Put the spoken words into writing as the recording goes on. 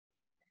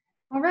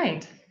All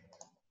right.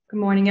 Good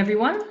morning,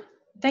 everyone.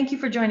 Thank you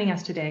for joining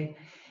us today,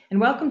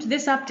 and welcome to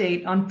this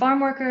update on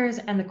farm workers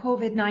and the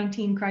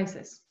COVID-19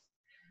 crisis.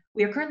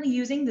 We are currently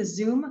using the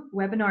Zoom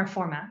webinar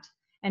format,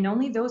 and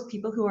only those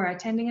people who are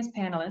attending as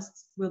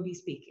panelists will be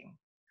speaking.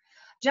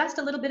 Just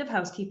a little bit of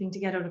housekeeping to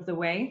get out of the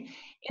way.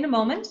 In a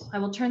moment, I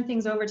will turn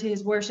things over to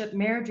His Worship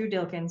Mayor Drew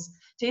Dilkens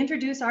to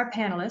introduce our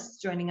panelists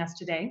joining us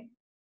today.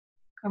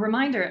 A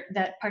reminder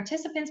that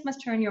participants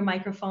must turn your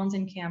microphones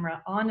and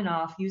camera on and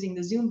off using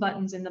the Zoom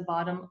buttons in the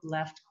bottom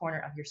left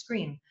corner of your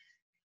screen.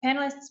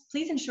 Panelists,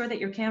 please ensure that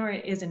your camera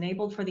is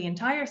enabled for the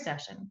entire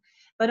session,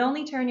 but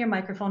only turn your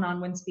microphone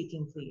on when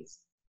speaking, please.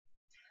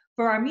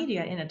 For our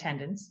media in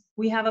attendance,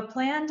 we have a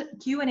planned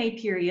Q&A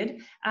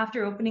period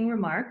after opening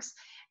remarks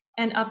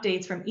and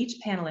updates from each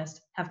panelist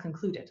have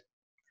concluded.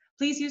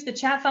 Please use the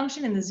chat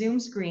function in the Zoom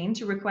screen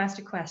to request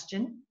a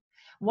question.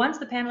 Once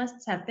the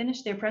panelists have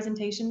finished their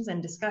presentations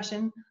and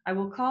discussion, I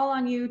will call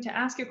on you to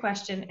ask your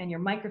question and your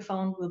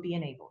microphone will be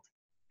enabled.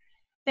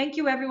 Thank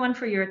you everyone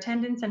for your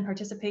attendance and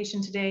participation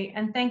today,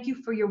 and thank you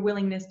for your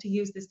willingness to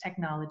use this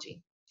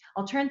technology.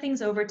 I'll turn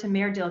things over to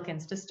Mayor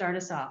Dilkens to start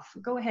us off.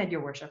 Go ahead,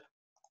 Your Worship.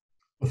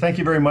 Well, thank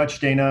you very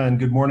much, Dana, and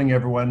good morning,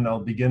 everyone. I'll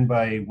begin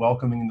by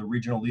welcoming the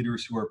regional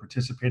leaders who are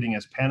participating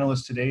as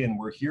panelists today, and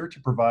we're here to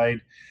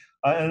provide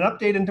an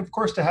update and, of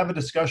course, to have a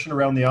discussion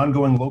around the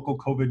ongoing local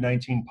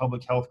COVID-19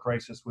 public health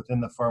crisis within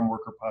the farm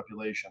worker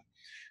population.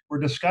 We're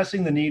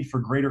discussing the need for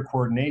greater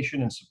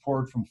coordination and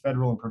support from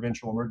federal and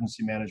provincial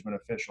emergency management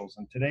officials.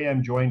 And today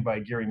I'm joined by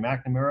Gary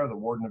McNamara, the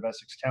Warden of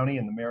Essex County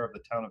and the Mayor of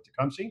the town of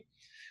Tecumseh.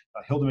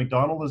 Hilda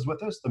MacDonald is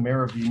with us, the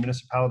Mayor of the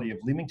municipality of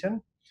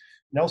Leamington.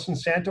 Nelson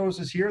Santos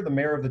is here, the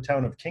Mayor of the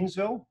town of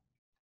Kingsville.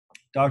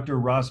 Dr.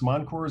 Ross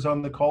Moncor is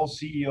on the call,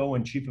 CEO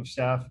and Chief of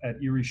Staff at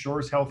Erie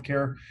Shores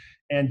Healthcare,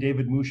 and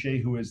David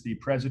Musyj, who is the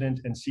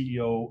President and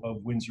CEO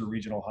of Windsor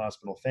Regional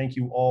Hospital. Thank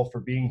you all for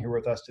being here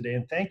with us today,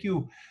 and thank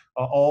you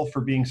all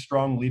for being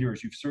strong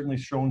leaders. You've certainly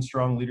shown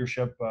strong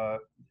leadership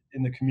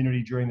in the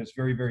community during this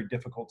very, very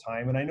difficult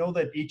time, and I know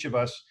that each of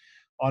us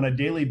on a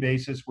daily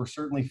basis, we're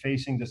certainly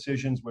facing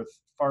decisions with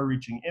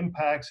far-reaching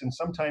impacts, and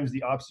sometimes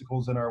the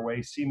obstacles in our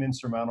way seem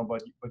insurmountable,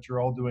 but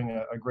you're all doing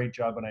a great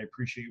job, and I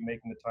appreciate you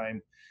making the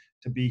time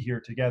to be here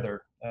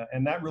together.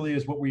 And that really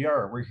is what we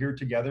are. We're here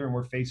together and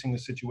we're facing the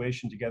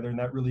situation together, and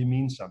that really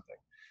means something.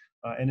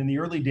 And in the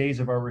early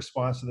days of our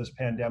response to this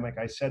pandemic,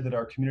 I said that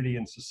our community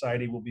and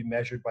society will be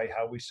measured by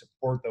how we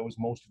support those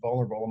most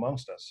vulnerable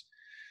amongst us.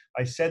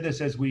 I said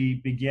this as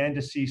we began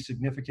to see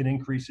significant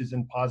increases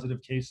in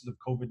positive cases of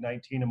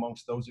COVID-19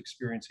 amongst those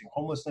experiencing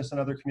homelessness in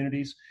other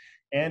communities,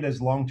 and as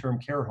long-term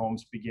care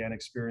homes began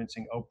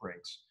experiencing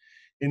outbreaks.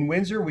 In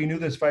Windsor, we knew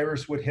this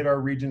virus would hit our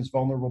region's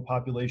vulnerable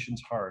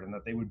populations hard and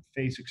that they would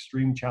face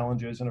extreme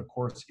challenges and, of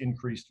course,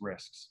 increased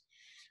risks.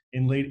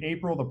 In late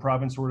April, the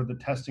province ordered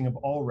the testing of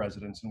all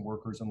residents and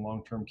workers in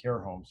long-term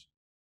care homes.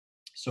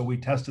 So we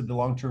tested the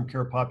long-term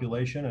care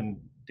population, and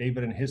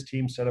David and his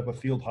team set up a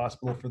field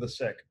hospital for the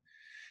sick.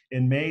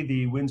 In May,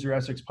 the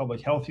Windsor-Essex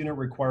Public Health Unit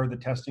required the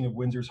testing of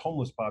Windsor's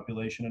homeless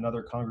population and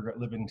other congregate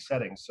living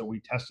settings. So we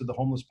tested the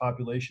homeless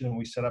population and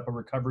we set up a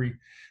recovery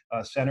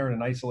center and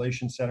an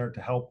isolation center to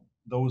help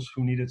those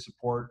who needed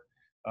support,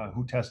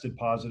 who tested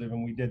positive,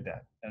 and we did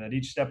that. And at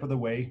each step of the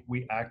way,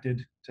 we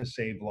acted to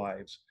save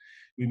lives.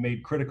 We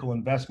made critical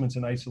investments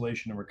in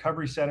isolation and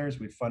recovery centers.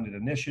 We funded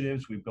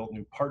initiatives. We built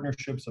new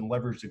partnerships and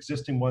leveraged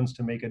existing ones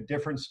to make a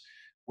difference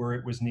where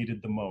it was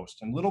needed the most.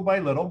 And little by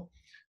little,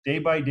 day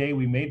by day,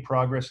 we made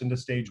progress into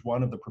stage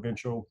 1 of the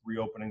provincial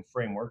reopening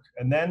framework.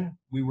 And then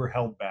we were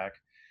held back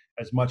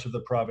as much of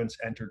the province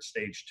entered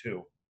stage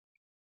 2.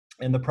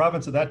 And the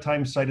province at that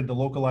time cited the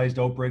localized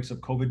outbreaks of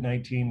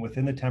COVID-19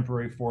 within the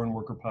temporary foreign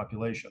worker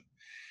population.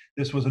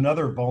 This was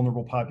another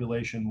vulnerable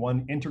population,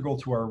 one integral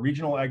to our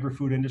regional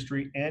agri-food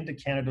industry and to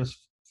Canada's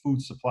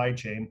food supply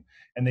chain,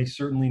 and they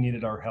certainly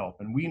needed our help.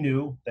 And we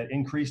knew that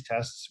increased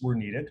tests were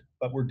needed,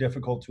 but were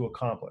difficult to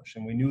accomplish.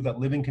 And we knew that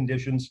living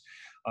conditions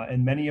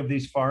in many of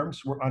these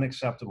farms were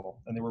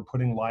unacceptable, and they were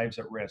putting lives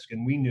at risk.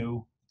 And we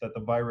knew that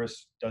the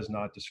virus does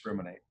not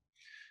discriminate.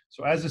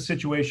 So as the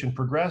situation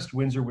progressed,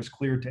 Windsor was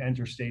cleared to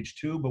enter stage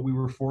 2, but we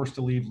were forced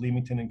to leave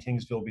Leamington and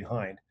Kingsville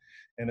behind.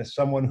 And as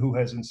someone who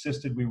has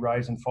insisted we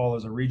rise and fall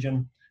as a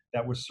region,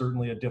 that was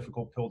certainly a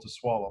difficult pill to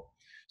swallow.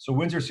 So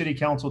Windsor City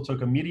Council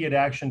took immediate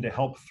action to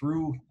help us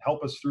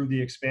through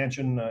the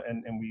expansion,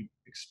 and we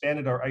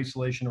expanded our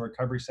isolation and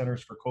recovery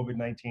centers for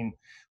COVID-19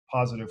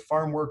 positive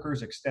farm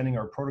workers, extending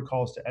our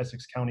protocols to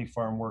Essex County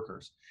farm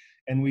workers.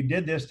 And we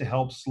did this to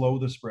help slow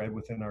the spread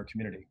within our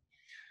community.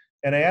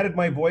 And I added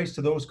my voice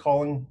to those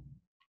calling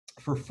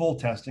for full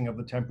testing of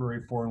the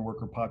temporary foreign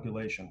worker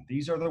population.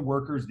 These are the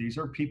workers, these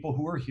are people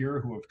who are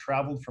here, who have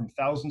traveled from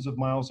thousands of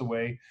miles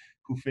away,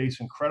 who face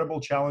incredible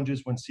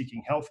challenges when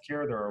seeking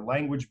healthcare. There are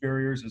language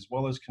barriers as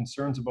well as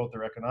concerns about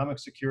their economic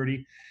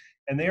security.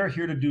 And they are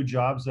here to do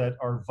jobs that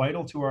are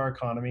vital to our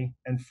economy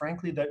and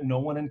frankly, that no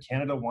one in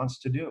Canada wants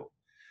to do.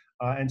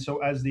 And so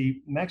as the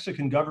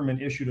Mexican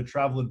government issued a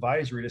travel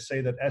advisory to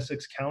say that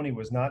Essex County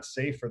was not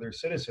safe for their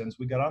citizens,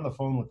 we got on the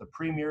phone with the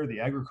Premier,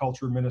 the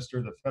Agriculture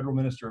Minister, the Federal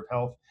Minister of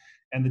Health,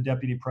 and the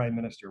Deputy Prime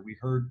Minister. We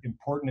heard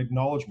important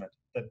acknowledgement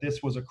that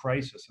this was a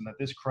crisis and that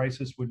this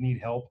crisis would need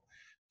help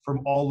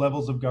from all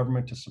levels of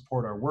government to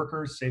support our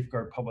workers,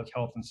 safeguard public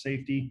health and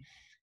safety,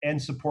 and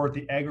support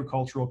the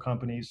agricultural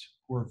companies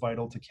who are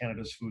vital to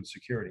Canada's food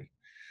security.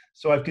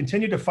 So I've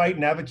continued to fight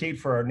and advocate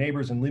for our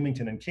neighbors in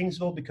Leamington and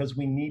Kingsville because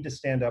we need to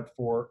stand up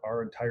for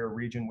our entire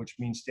region, which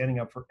means standing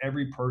up for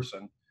every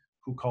person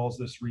who calls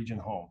this region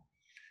home.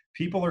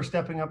 People are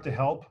stepping up to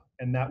help,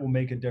 and that will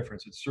make a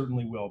difference. It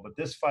certainly will. But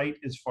this fight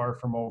is far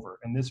from over,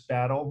 and this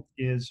battle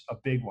is a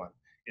big one.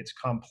 It's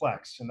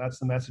complex, and that's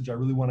the message I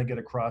really want to get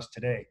across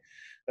today,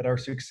 that our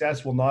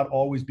success will not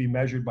always be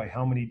measured by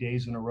how many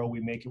days in a row we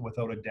make it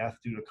without a death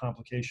due to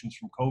complications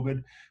from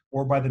COVID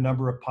or by the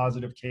number of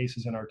positive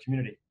cases in our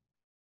community.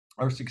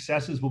 Our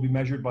successes will be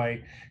measured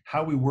by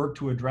how we work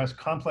to address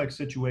complex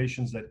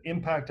situations that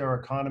impact our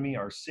economy,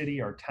 our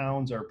city, our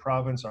towns, our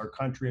province, our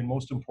country, and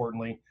most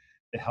importantly,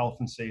 the health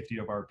and safety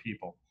of our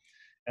people.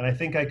 And I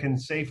think I can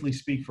safely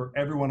speak for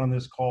everyone on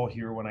this call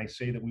here when I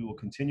say that we will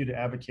continue to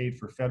advocate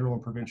for federal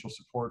and provincial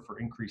support for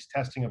increased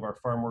testing of our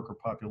farm worker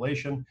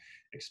population,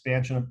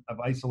 expansion of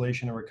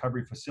isolation and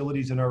recovery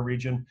facilities in our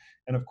region,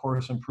 and of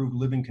course, improved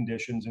living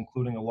conditions,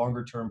 including a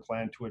longer-term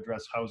plan to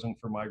address housing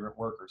for migrant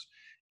workers.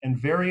 And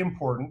very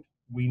important,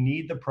 we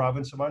need the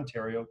province of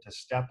Ontario to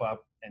step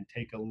up and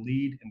take a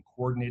lead in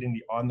coordinating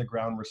the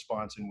on-the-ground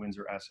response in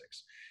Windsor,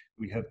 Essex.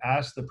 We have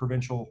asked the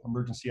Provincial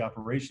Emergency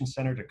Operations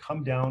Centre to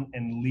come down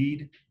and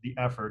lead the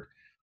effort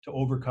to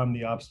overcome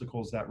the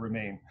obstacles that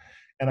remain.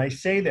 And I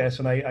say this,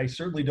 and I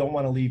certainly don't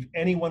want to leave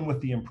anyone with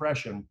the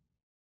impression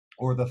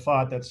or the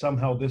thought that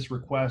somehow this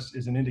request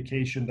is an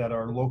indication that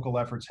our local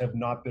efforts have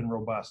not been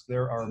robust.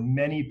 There are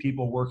many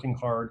people working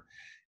hard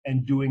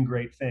and doing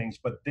great things,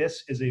 but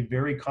this is a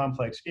very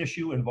complex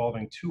issue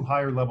involving two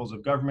higher levels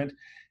of government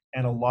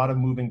and a lot of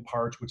moving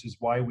parts, which is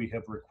why we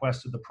have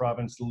requested the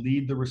province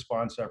lead the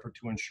response effort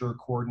to ensure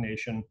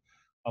coordination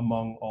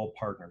among all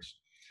partners.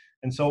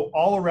 And so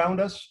all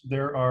around us,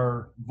 there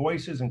are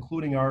voices,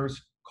 including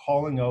ours,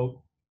 calling out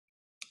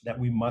that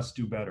we must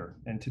do better.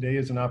 And today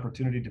is an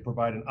opportunity to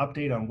provide an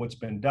update on what's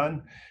been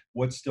done,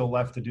 what's still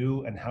left to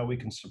do, and how we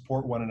can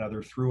support one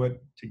another through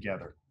it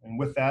together. And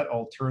with that,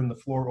 I'll turn the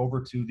floor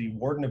over to the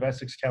Warden of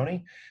Essex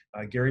County,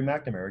 Gary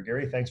McNamara.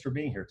 Gary, thanks for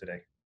being here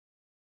today.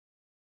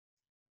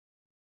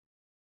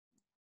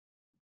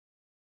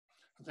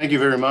 Thank you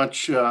very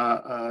much,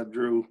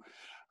 Drew.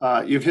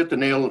 You've hit the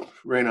nail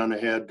right on the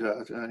head.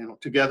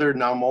 Together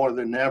now more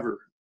than ever,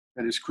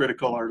 it is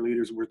critical our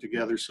leaders work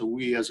together so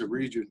we as a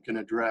region can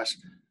address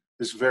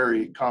this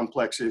very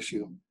complex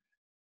issue.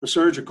 The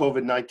surge of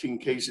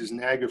COVID-19 cases in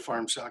the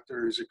agri-farm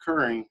sector is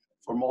occurring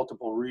for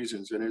multiple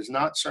reasons, and is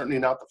certainly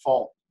not the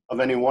fault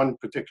of any one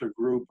particular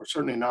group, or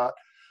certainly not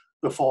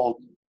the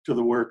fault to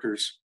the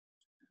workers.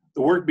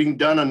 The work being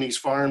done on these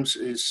farms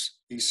is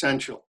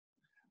essential.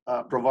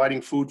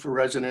 Providing food for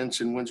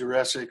residents in Windsor,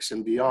 Essex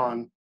and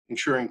beyond,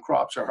 ensuring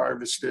crops are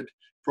harvested,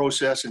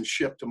 processed and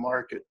shipped to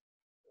market,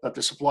 that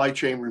the supply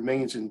chain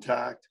remains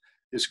intact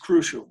is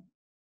crucial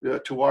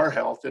to our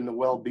health and the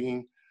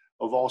well-being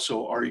of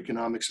also our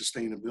economic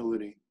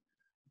sustainability.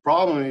 The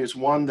problem is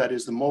one that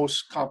is the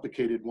most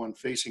complicated one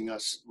facing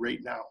us right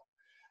now.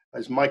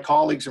 As my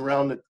colleagues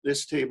around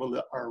this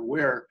table are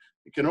aware,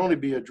 it can only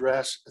be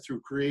addressed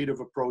through creative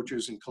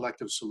approaches and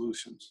collective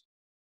solutions.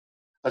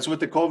 As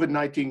with the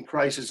COVID-19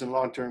 crisis in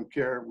long-term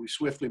care, we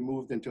swiftly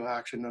moved into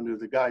action under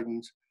the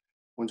guidance,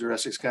 Windsor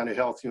Essex County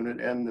Health Unit,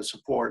 and the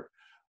support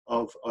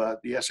of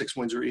the Essex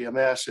Windsor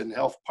EMS and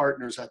health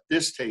partners at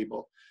this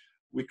table.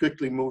 We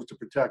quickly moved to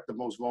protect the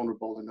most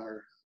vulnerable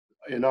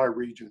in our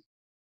region.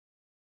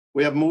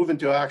 We have moved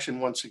into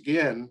action once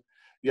again,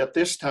 yet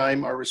this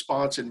time our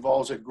response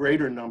involves a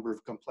greater number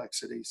of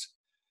complexities.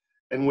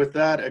 And with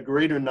that, a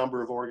greater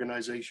number of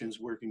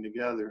organizations working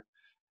together,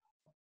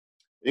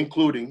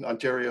 including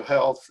Ontario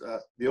Health,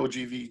 the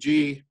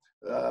OGVG,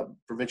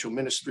 provincial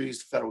ministries,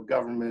 the federal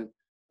government,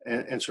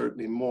 and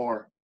certainly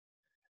more.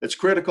 It's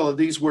critical that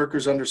these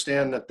workers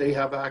understand that they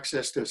have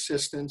access to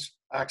assistance,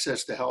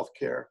 access to health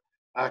care,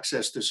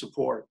 access to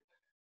support.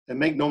 And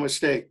make no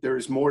mistake, there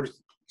is more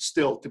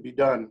still to be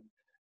done.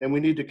 And we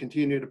need to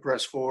continue to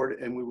press forward,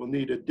 and we will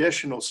need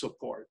additional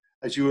support,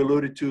 as you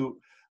alluded to,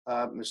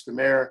 Mr.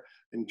 Mayor,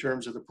 in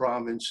terms of the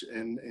province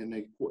and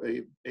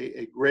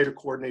a greater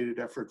coordinated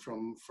effort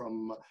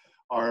from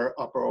our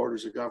upper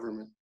orders of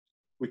government.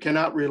 We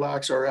cannot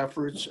relax our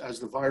efforts as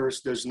the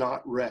virus does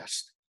not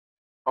rest.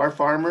 Our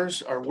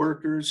farmers, our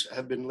workers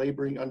have been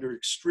laboring under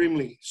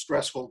extremely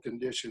stressful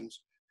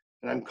conditions,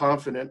 and I'm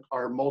confident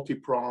our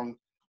multi-pronged,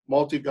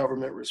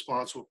 multi-government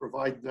response will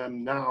provide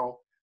them now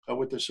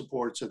with the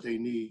supports that they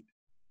need.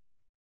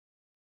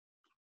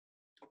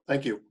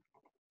 Thank you.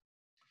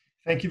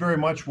 Thank you very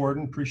much,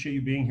 Warden. Appreciate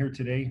you being here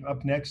today.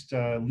 Up next,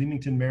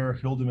 Leamington Mayor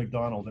Hilda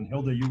MacDonald. And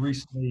Hilda, you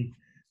recently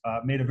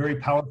made a very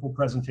powerful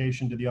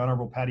presentation to the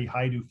Honorable Patty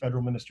Haidu,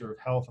 Federal Minister of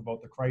Health,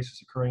 about the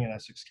crisis occurring in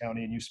Essex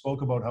County. And you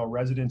spoke about how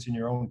residents in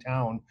your own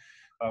town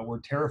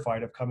were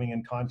terrified of coming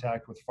in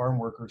contact with farm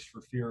workers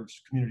for fear of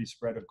community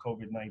spread of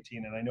COVID-19.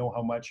 And I know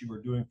how much you were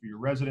doing for your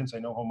residents. I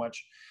know how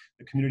much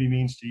the community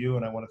means to you.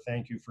 And I want to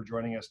thank you for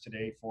joining us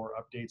today for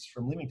updates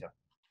from Leamington.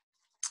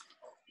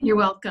 You're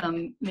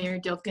welcome, Mayor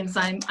Dilkens.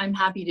 I'm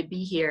happy to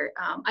be here.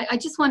 I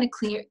just want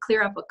to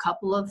clear up a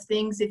couple of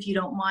things, if you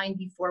don't mind,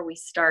 before we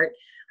start.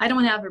 I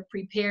don't have a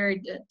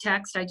prepared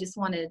text. I just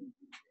want to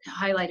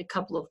highlight a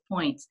couple of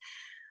points.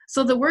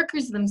 So the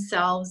workers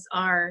themselves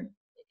are,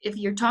 if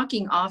you're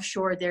talking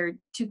offshore, there are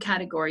two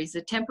categories: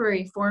 a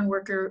temporary foreign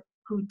worker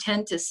who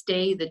tend to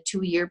stay the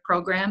 2-year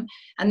program,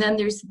 and then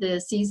there's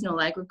the seasonal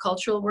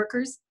agricultural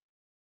workers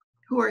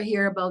who are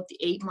here about the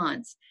 8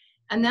 months.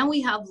 And then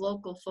we have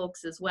local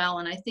folks as well.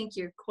 And I think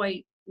you're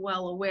quite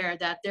well aware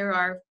that there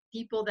are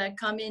people that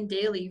come in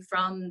daily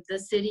from the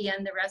city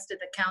and the rest of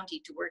the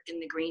county to work in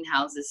the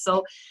greenhouses.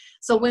 So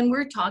when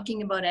we're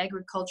talking about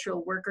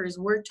agricultural workers,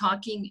 we're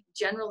talking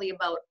generally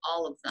about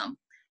all of them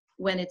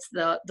when it's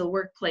the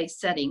workplace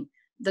setting.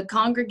 The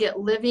congregate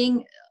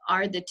living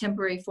are the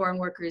temporary foreign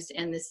workers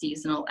and the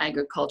seasonal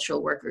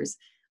agricultural workers.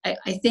 I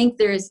think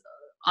there's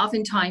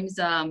oftentimes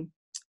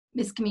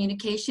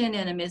miscommunication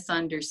and a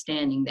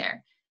misunderstanding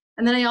there.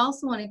 And then I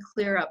also want to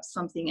clear up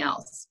something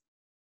else.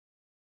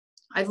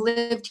 I've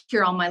lived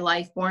here all my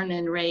life, born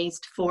and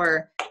raised.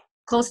 For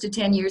close to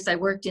 10 years, I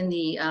worked in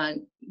the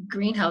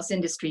greenhouse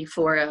industry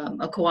for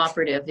a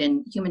cooperative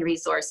in human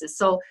resources.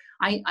 So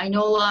I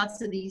know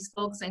lots of these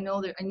folks. I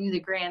knew the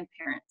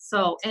grandparents.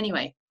 So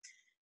anyway,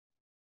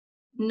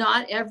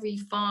 not every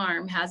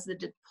farm has the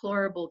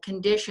deplorable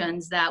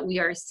conditions that we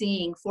are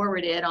seeing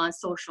forwarded on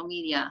social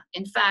media.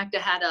 In fact, I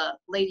had a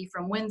lady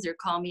from Windsor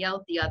call me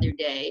out the other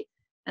day,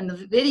 and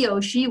the video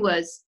she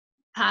was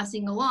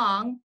passing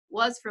along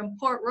was from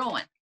Port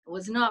Rowan. It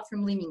was not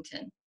from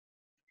Leamington.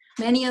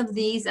 Many of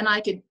these, and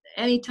I could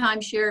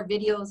anytime share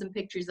videos and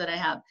pictures that I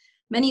have,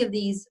 many of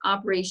these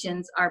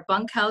operations are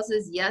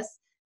bunkhouses. Yes,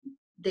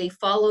 they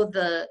follow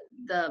the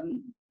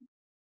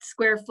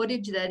square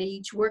footage that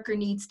each worker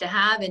needs to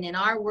have. And in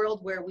our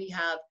world where we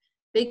have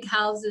big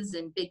houses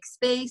and big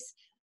space,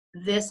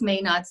 this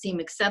may not seem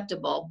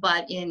acceptable.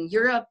 But in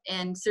Europe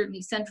and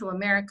certainly Central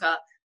America,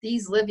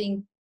 these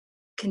living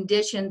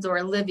conditions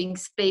or living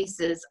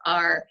spaces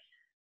are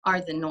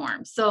the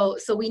norm. So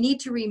we need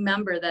to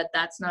remember that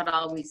that's not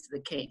always the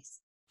case.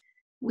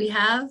 We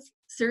have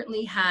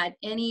certainly had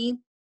any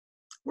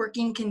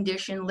working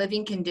condition,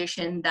 living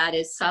condition that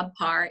is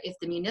subpar. If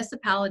the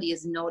municipality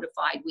is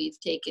notified, we've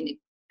taken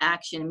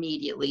action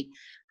immediately,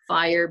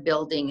 fire,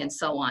 building, and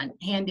so on,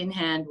 hand in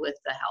hand with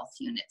the health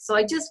unit. So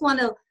I just want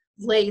to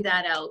lay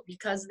that out,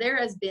 because there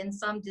has been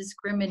some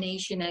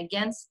discrimination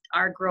against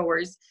our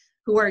growers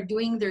who are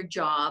doing their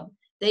job.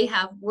 They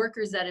have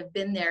workers that have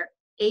been there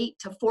 8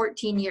 to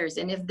 14 years.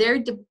 And if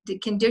their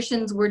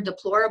conditions were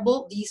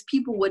deplorable, these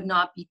people would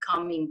not be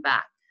coming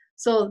back.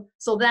 So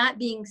that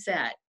being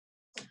said,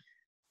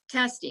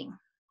 testing,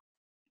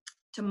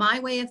 to my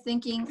way of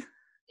thinking,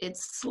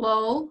 it's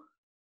slow,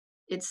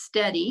 it's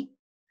steady,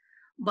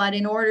 but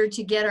in order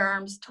to get our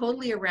arms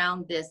totally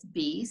around this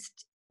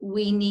beast,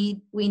 we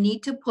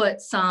need to put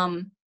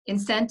some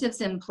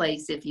incentives in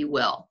place, if you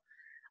will.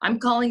 I'm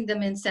calling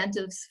them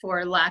incentives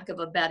for lack of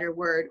a better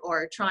word,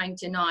 or trying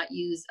to not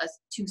use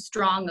too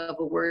strong of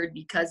a word,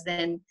 because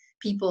then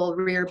people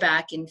rear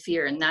back in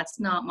fear, and that's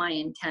not my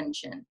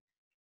intention.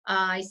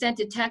 I sent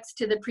a text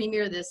to the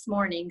Premier this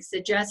morning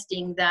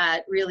suggesting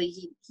that really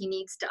he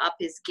needs to up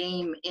his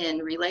game in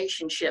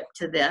relationship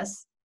to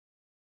this.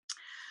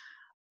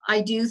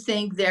 I do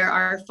think there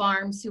are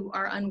farms who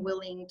are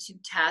unwilling to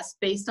test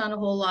based on a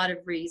whole lot of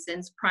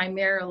reasons,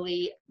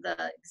 primarily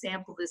the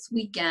example this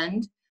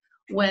weekend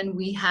when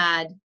we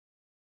had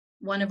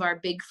one of our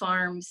big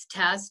farms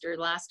test, or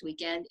last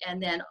weekend,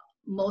 and then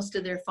most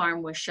of their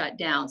farm was shut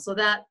down. So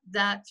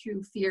that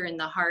threw fear in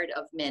the heart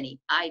of many.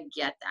 I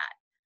get that.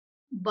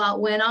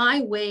 But when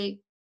I weigh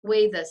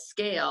the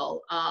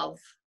scale of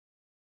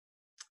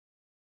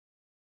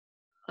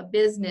a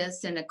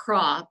business and a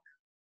crop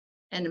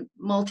and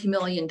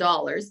multi-million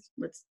dollars,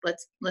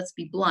 let's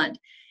be blunt,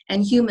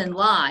 and human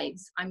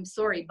lives, I'm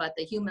sorry, but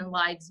the human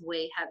lives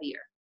weigh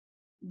heavier.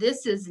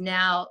 This is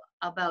now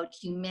about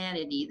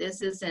humanity.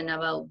 This isn't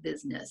about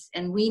business.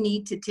 And we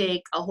need to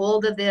take a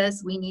hold of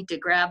this. We need to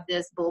grab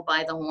this bull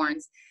by the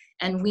horns,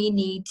 and we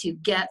need to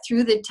get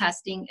through the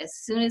testing as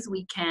soon as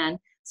we can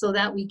so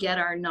that we get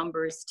our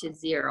numbers to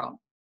zero.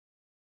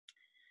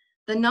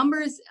 The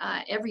numbers,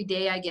 every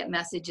day I get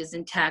messages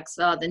and texts,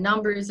 the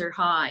numbers are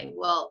high.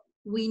 Well,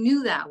 we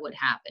knew that would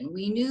happen.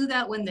 We knew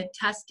that when the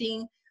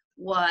testing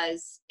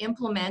was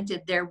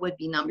implemented, there would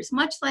be numbers,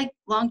 much like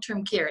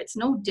long-term care. It's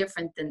no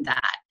different than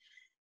that.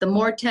 The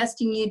more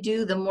testing you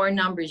do, the more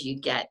numbers you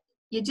get.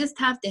 You just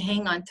have to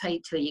hang on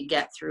tight till you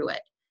get through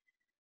it.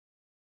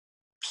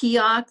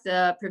 PEOC,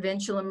 the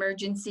Provincial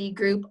Emergency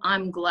Group,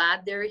 I'm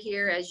glad they're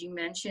here. As you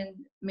mentioned,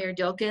 Mayor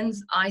Dilkens,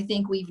 I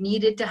think we've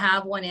needed to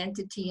have one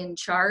entity in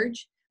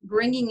charge.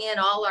 bringing in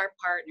all our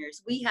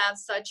partners. We have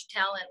such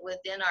talent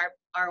within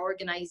our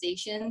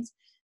organizations.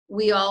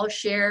 We all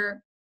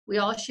share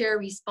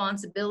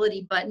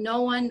responsibility, but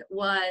no one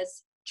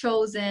was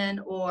chosen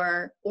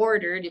or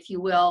ordered, if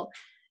you will,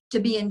 to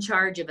be in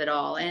charge of it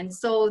all. And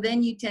so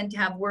then you tend to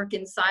have work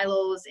in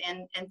silos,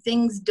 and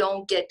things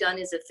don't get done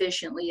as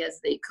efficiently as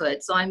they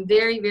could. So I'm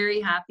very, very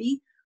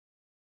happy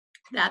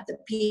that the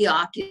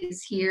POC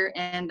is here,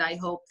 and I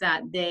hope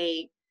that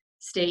they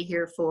stay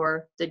here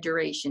for the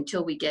duration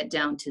till we get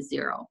down to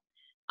zero.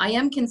 I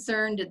am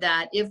concerned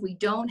that if we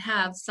don't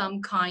have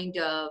some kind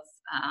of,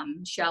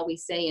 shall we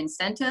say,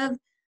 incentive,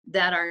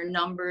 that our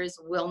numbers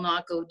will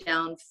not go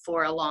down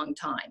for a long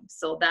time.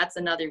 So that's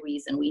another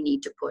reason we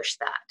need to push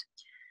that.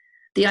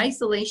 The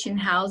isolation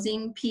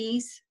housing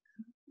piece,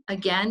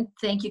 again,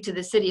 thank you to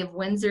the City of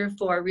Windsor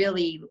for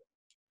really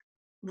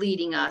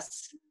leading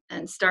us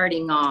and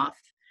starting off.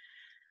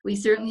 We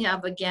certainly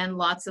have, again,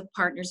 lots of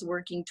partners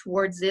working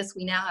towards this.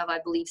 We now have, I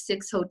believe,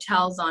 6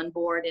 hotels on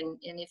board. And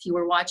if you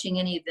were watching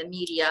any of the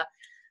media,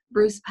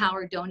 Bruce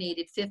Power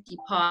donated 50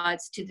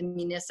 pods to the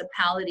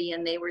municipality,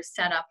 and they were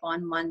set up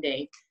on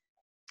Monday.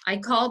 I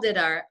called it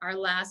our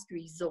last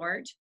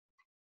resort.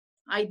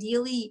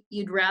 Ideally,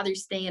 you'd rather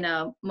stay in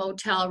a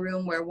motel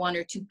room where 1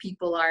 or 2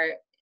 people are,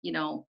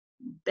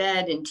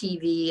 bed and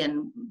TV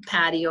and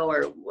patio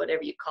or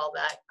whatever you call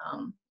that,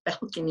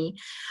 balcony.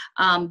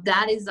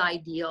 That is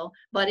ideal.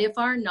 But if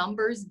our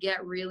numbers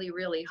get really,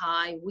 really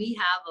high, we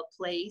have a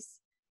place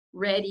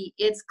ready.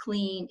 It's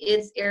clean,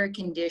 it's air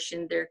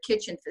conditioned, there are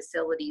kitchen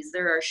facilities,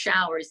 there are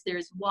showers,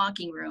 there's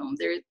walking room,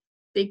 there's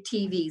big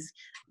TVs.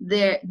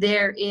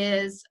 There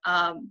is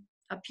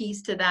a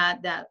piece to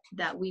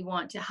that we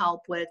want to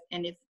help with.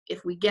 And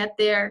if we get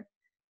there,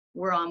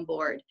 we're on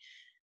board.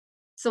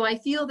 So I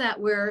feel that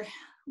we're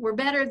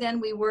better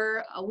than we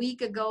were a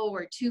week ago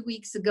or 2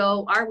 weeks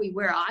ago. Are we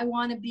where I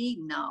want to be?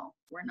 No,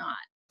 we're not.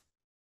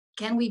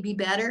 Can we be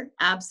better?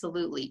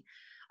 Absolutely.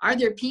 Are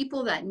there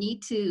people that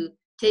need to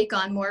take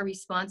on more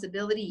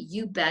responsibility?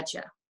 You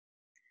betcha.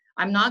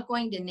 I'm not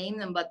going to name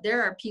them, but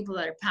there are people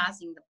that are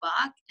passing the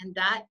buck, and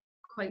that,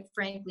 quite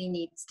frankly,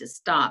 needs to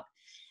stop.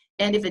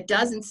 And if it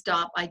doesn't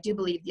stop, I do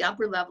believe the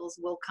upper levels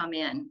will come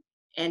in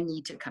and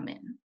need to come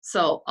in.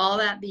 So all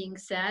that being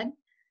said,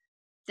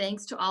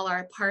 thanks to all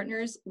our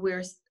partners,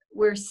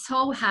 we're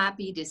so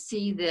happy to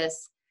see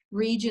this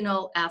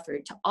regional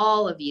effort, to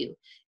all of you,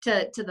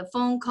 to the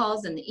phone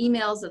calls and the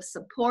emails of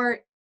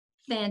support.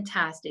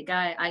 Fantastic.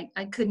 I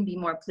couldn't be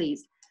more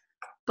pleased.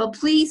 But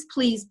please,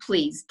 please,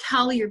 please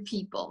tell your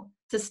people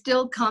to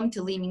still come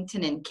to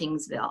Leamington and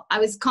Kingsville. I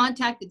was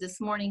contacted this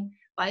morning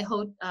by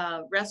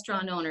a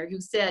restaurant owner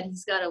who said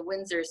he's got a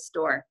Windsor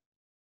store.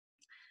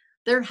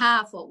 They're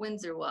half what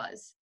Windsor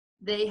was.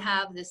 They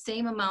have the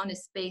same amount of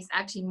space,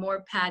 actually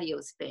more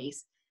patio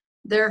space.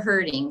 They're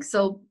hurting.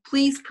 So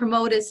please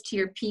promote us to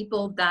your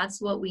people.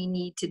 That's what we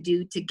need to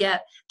do to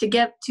get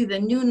to the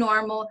new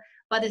normal,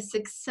 but a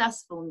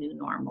successful new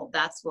normal.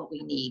 That's what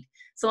we need.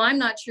 So I'm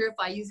not sure if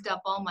I used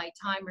up all my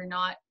time or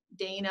not,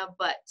 Dana,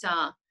 but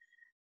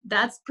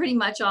that's pretty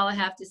much all I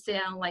have to say.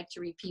 I don't like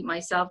to repeat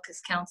myself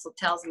because council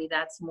tells me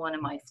that's one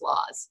of my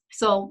flaws.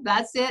 So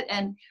that's it.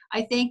 And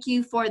I thank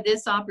you for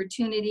this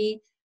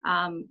opportunity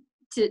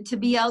to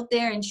be out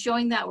there and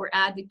showing that we're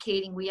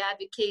advocating. We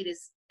advocate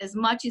as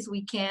much as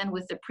we can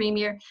with the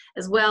Premier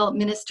as well.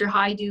 Minister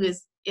Haidu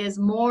is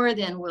more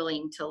than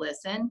willing to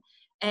listen,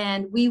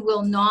 and we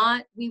will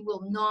not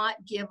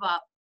give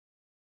up.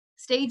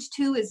 Stage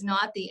 2 is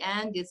not the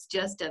end. It's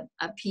just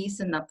a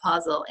piece in the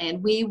puzzle,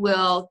 and we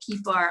will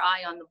keep our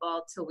eye on the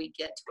ball till we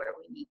get to where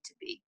we need to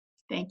be.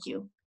 Thank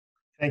you.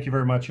 Thank you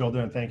very much, Hilda,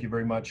 and thank you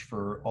very much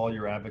for all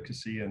your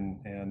advocacy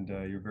and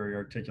your very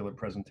articulate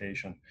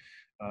presentation.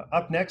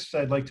 Up next,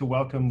 I'd like to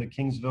welcome the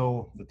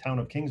town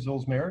of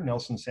Kingsville's mayor,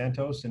 Nelson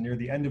Santos. And near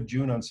the end of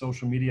June on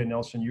social media,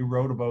 Nelson, you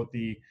wrote about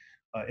the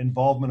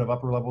involvement of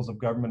upper levels of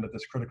government at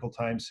this critical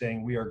time,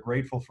 saying we are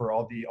grateful for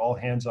all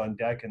hands on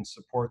deck and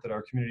support that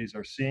our communities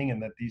are seeing,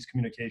 and that these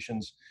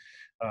communications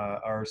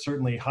are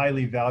certainly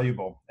highly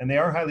valuable. And they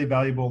are highly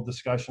valuable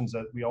discussions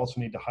that we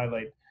also need to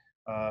highlight.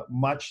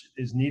 Much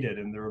is needed,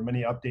 and there are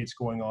many updates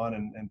going on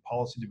and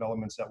policy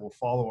developments that will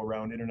follow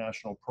around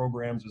international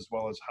programs, as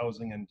well as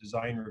housing and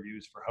design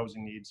reviews for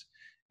housing needs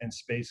and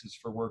spaces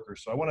for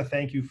workers. So I want to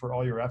thank you for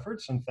all your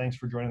efforts, and thanks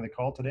for joining the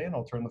call today, and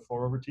I'll turn the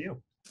floor over to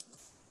you.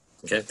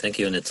 Okay, thank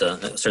you, and it's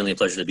certainly a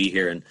pleasure to be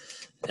here,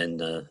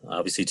 and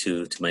obviously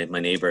to my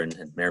neighbor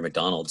and Mayor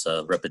MacDonald's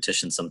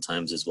repetition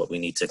sometimes is what we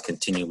need to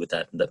continue with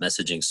that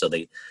messaging, so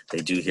they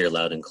do hear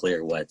loud and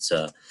clear what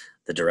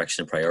the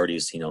direction and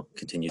priorities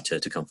continue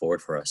to come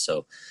forward for us.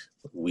 So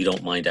we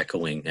don't mind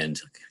echoing and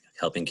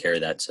helping carry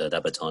that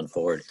baton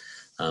forward.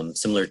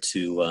 Similar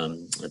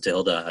to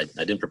Hilda,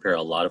 I didn't prepare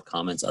a lot of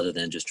comments other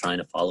than just trying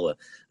to follow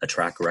a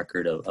track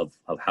record of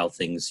how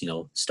things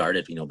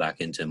started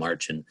back into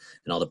March, and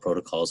all the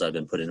protocols that have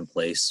been put in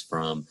place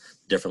from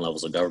different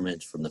levels of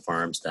government, from the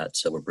farms that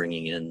we're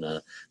bringing in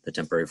the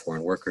temporary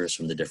foreign workers,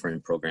 from the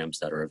different programs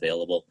that are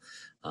available.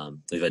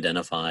 We've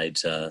identified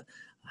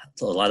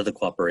a lot of the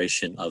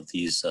cooperation of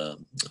these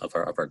of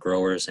our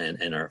growers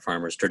and our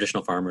farmers,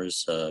 traditional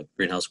farmers,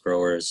 greenhouse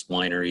growers,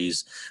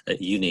 wineries,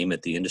 you name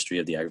it. The industry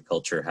of the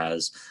agriculture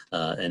has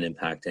an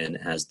impact and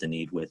has the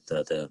need with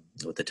the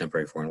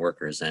temporary foreign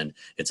workers, and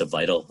it's a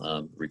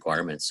vital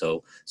requirement.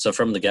 So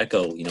from the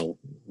get-go,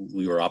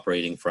 we were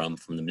operating from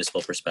the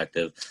municipal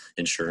perspective,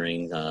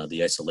 ensuring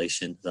the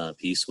isolation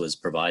piece was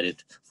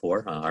provided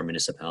for. Our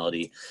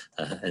municipality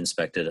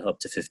inspected up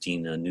to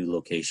 15 new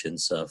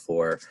locations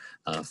for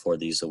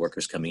these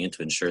workers coming in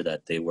to ensure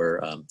that they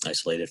were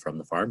isolated from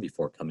the farm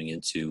before coming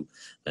into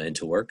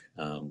work.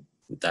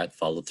 That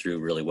followed through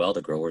really well.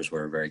 The growers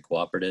were very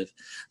cooperative.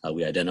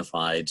 We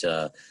identified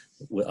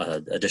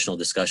additional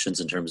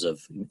discussions in terms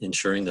of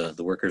ensuring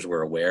the workers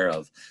were aware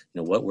of,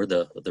 what were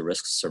the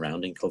risks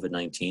surrounding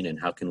COVID-19 and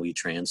how can we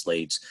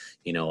translate,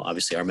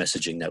 obviously our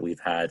messaging that we've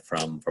had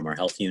from our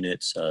health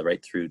units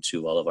right through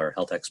to all of our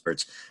health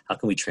experts. How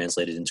can we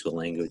translate it into a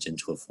language,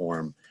 into a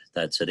form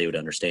that they would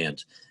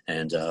understand?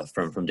 And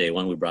from day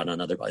one, we brought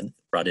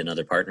in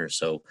other partners.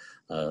 So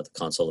the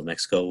Consul of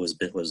Mexico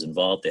was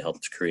involved. They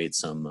helped create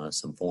some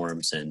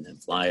forms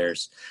and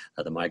flyers.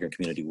 The Migrant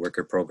Community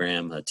Worker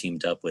Program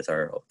teamed up with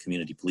our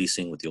community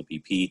policing, with the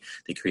OPP.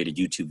 They created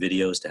YouTube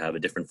videos to have a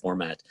different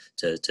format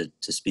to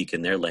speak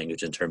in their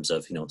language in terms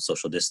of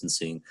social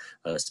distancing,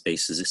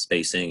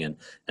 spacing, and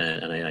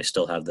I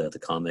still have the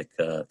comic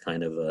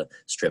kind of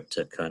strip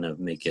to kind of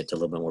make it a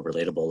little bit more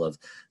relatable of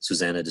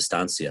Susana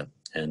Distancia.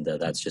 And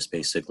that's just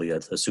basically a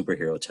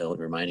superhero tale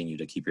reminding you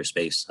to keep your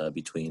space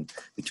between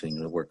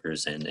the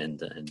workers and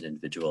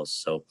individuals.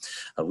 So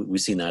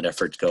we've seen that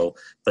effort go,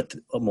 but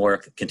more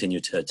continue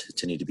to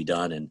need to be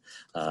done. And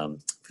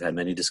we've had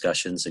many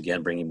discussions,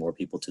 again, bringing more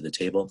people to the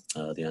table.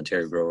 The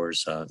Ontario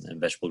Growers and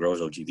Vegetable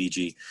Growers,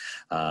 OGVG,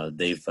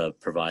 they've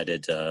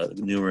provided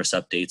numerous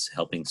updates,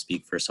 helping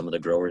speak for some of the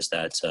growers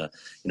that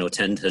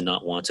tend to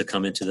not want to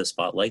come into the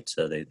spotlight.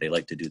 They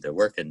like to do their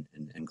work and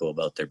go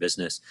about their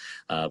business,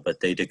 but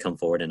they did come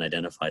forward and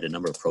identified a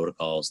number of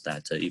protocols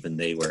that even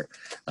they were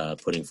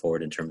putting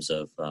forward in terms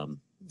of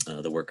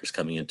the workers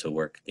coming into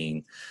work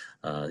being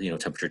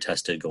temperature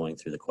tested, going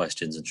through the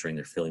questions, ensuring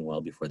they're feeling well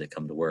before they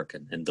come to work,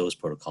 and those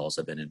protocols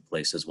have been in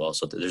place as well.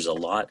 So there's a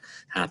lot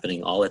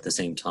happening all at the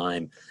same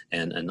time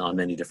and on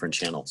many different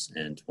channels.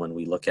 And when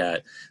we look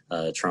at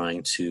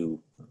trying to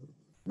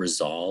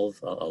resolve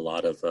a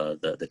lot of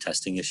the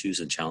testing issues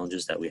and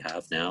challenges that we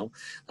have now,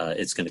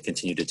 it's going to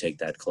continue to take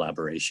that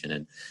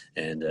collaboration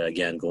and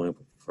again, going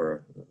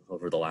for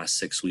over the last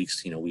 6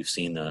 weeks, we've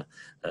seen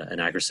an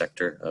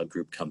agri-sector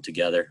group come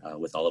together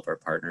with all of our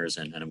partners,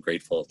 and I'm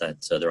grateful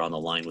that they're on the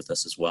line with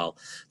us as well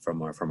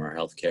from our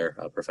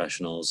healthcare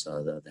professionals,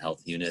 the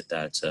health unit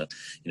that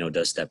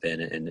does step in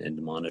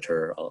and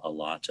monitor a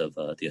lot of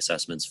the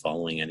assessments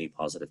following any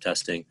positive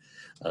testing.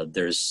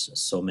 There's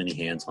so many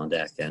hands on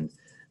deck, and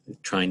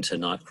trying to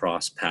not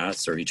cross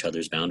paths or each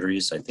other's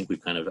boundaries. I think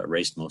we've kind of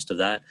erased most of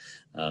that.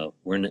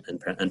 We're in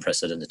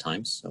unprecedented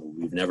times. So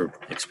we've never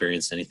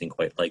experienced anything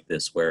quite like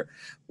this, where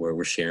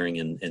we're sharing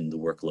in the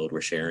workload, we're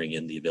sharing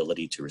in the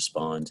ability to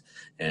respond.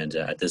 And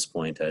at this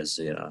point, as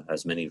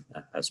many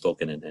have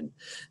spoken,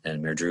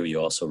 and Mayor Drew, you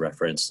also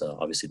referenced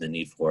obviously the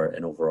need for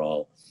an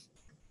overall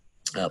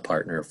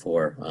partner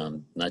for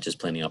not just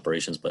planning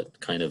operations, but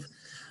kind of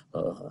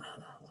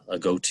a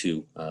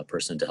go-to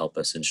person to help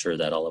us ensure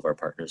that all of our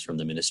partners from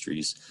the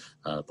ministries,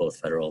 both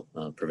federal,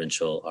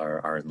 provincial,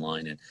 are in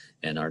line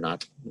and are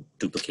not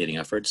duplicating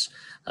efforts.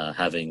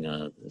 Having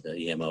the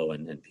EMO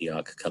and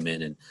PIOC come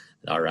in and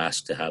are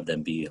asked to have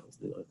them be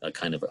a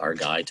kind of our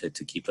guide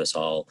to keep us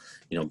all,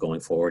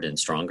 going forward and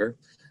stronger.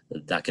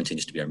 That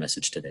continues to be our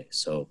message today.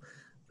 So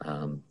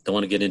don't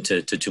want to get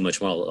into too much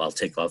more. I'll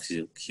take off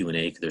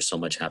Q&A. There's so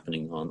much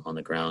happening on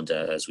the ground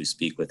as we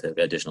speak, with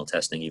additional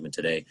testing even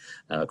today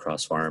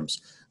across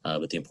farms.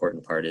 But the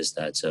important part is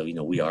that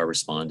we are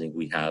responding.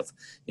 We have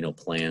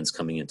plans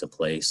coming into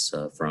place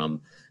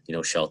from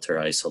shelter,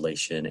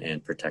 isolation,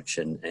 and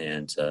protection,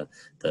 and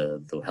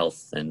the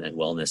health and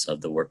wellness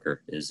of the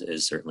worker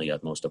is certainly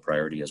utmost a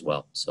priority as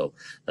well. So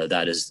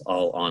that is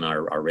all on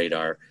our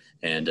radar,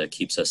 and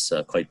keeps us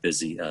quite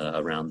busy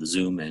around the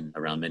Zoom and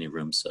around many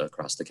rooms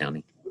across the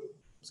county.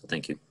 So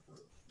thank you.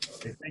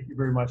 Okay, thank you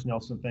very much,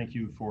 Nelson. Thank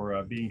you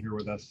for being here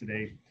with us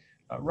today.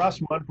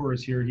 Ross Moncor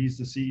is here. He's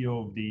the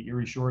CEO of the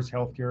Erie Shores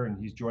Healthcare, and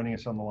he's joining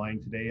us on the line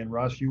today. And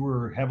Ross, you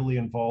were heavily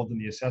involved in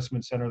the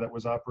assessment center that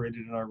was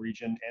operated in our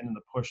region and in the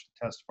push to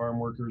test farm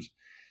workers.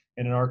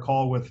 And in our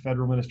call with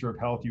Federal Minister of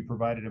Health, you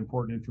provided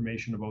important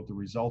information about the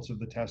results of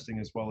the testing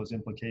as well as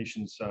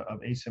implications of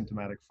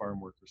asymptomatic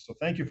farm workers. So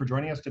thank you for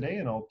joining us today,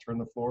 and I'll turn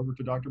the floor over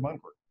to Dr.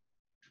 Moncor.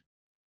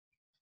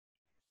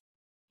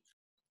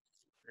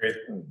 Great.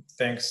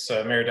 Thanks,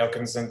 Mayor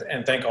Dilkens,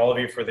 and thank all of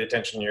you for the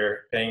attention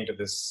you're paying to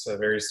this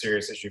very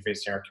serious issue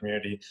facing our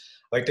community.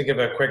 I'd like to give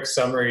a quick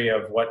summary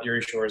of what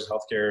Erie Shores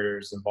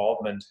Healthcare's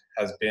involvement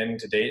has been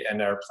to date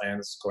and our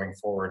plans going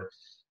forward.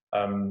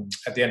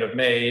 At the end of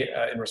May,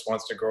 in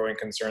response to growing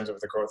concerns over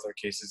the growth of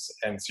cases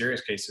and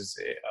serious cases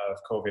of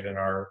COVID in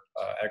our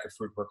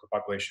agri-food worker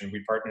population,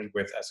 we partnered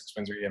with Essex,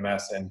 Windsor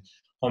EMS and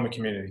home and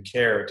community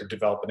care to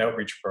develop an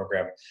outreach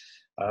program.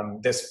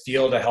 This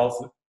field of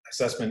health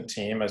assessment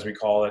team, as we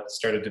call it,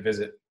 started to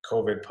visit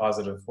COVID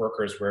positive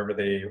workers wherever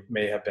they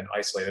may have been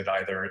isolated,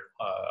 either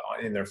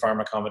in their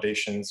farm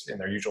accommodations, in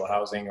their usual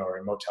housing, or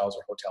in motels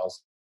or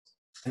hotels.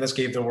 And this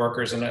gave the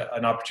workers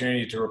an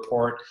opportunity to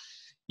report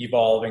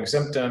evolving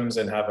symptoms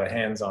and have a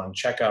hands-on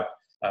checkup,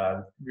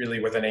 really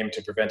with an aim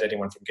to prevent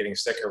anyone from getting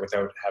sicker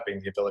without having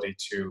the ability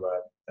to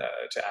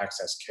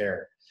access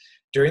care.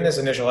 During this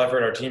initial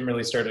effort, our team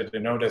really started to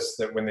notice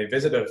that when they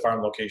visited a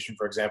farm location,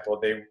 for example,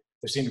 there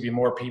seemed to be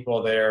more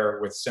people there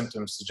with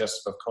symptoms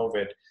suggestive of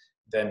COVID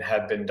than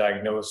had been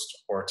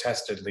diagnosed or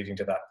tested leading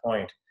to that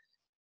point.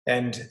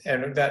 And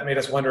that made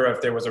us wonder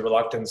if there was a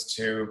reluctance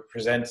to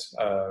present,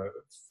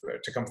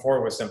 to come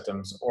forward with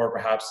symptoms, or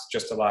perhaps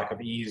just a lack of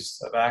ease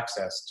of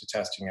access to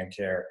testing and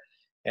care.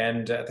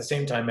 And at the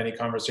same time, many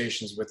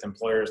conversations with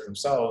employers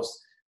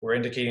themselves were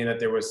indicating that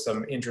there was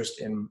some interest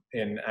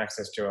in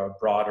access to a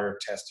broader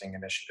testing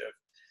initiative.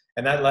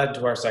 And that led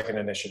to our second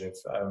initiative,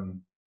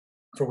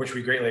 for which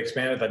we greatly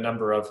expanded the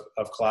number of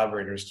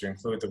collaborators to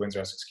include the Windsor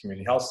Essex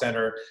Community Health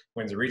Center,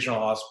 Windsor Regional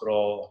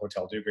Hospital,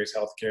 Hotel Dieu Grace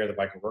Healthcare, the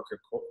Migrant Worker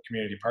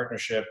Community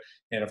Partnership,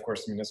 and of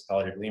course the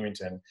municipality of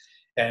Leamington.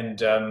 And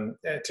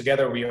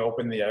together we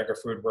opened the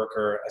Agri-Food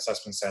Worker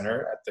Assessment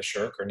Center at the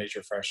Shirk, or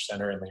Nature Fresh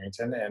Center in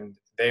Leamington, and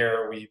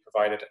there we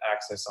provided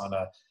access on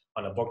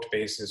a booked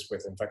basis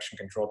with infection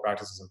control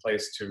practices in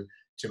place to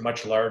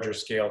much larger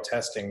scale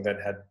testing that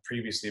had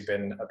previously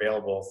been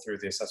available through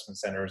the assessment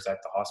centers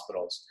at the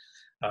hospitals.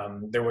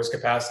 There was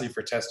capacity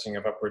for testing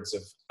of upwards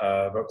of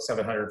about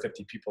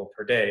 750 people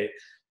per day.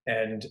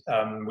 And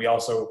we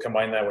also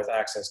combined that with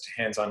access to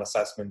hands-on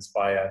assessments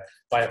by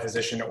a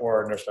physician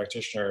or a nurse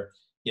practitioner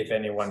if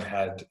anyone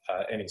had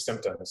any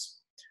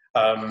symptoms.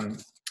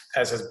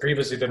 As has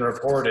previously been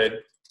reported,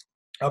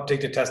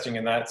 uptake to testing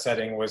in that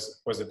setting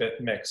was a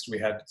bit mixed. We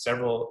had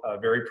several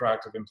very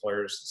proactive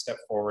employers step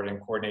forward and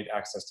coordinate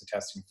access to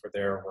testing for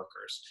their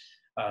workers.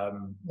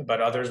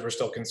 But others were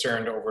still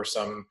concerned over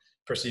some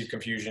perceived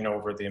confusion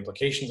over the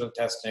implications of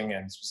testing,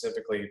 and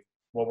specifically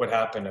what would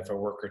happen if a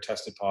worker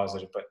tested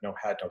positive but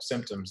had no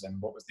symptoms, and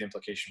what was the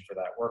implication for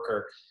that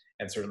worker,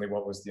 and certainly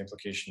what was the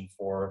implication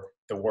for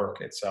the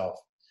work itself.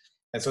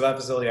 And so that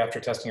facility,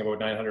 after testing about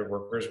 900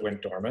 workers,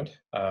 went dormant.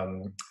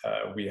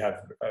 We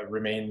have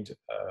remained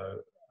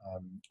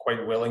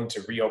quite willing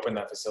to reopen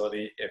that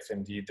facility if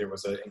indeed there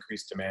was an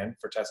increased demand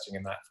for testing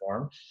in that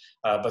form.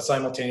 But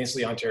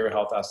simultaneously, Ontario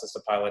Health asked us to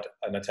pilot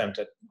an attempt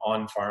at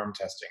on-farm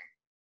testing,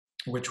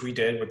 which we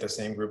did with the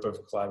same group of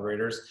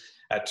collaborators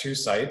at 2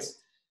 sites,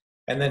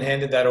 and then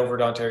handed that over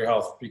to Ontario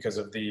Health because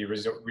of the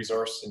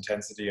resource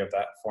intensity of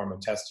that form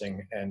of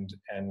testing, and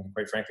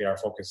quite frankly,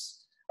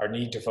 our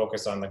need to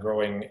focus on the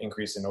growing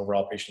increase in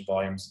overall patient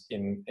volumes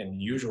in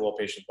usual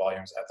patient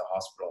volumes at the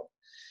hospital.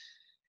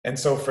 And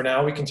so for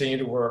now, we continue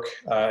to work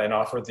and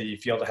offer the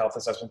field health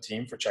assessment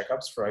team for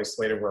checkups for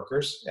isolated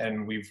workers.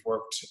 And we've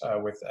worked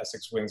with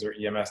Essex Windsor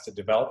EMS to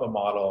develop a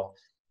model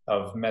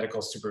of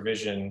medical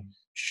supervision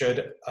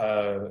should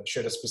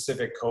a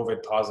specific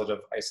COVID positive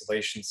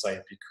isolation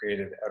site be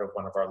created out of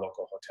one of our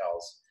local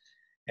hotels.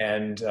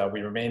 And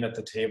we remain at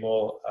the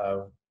table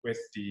with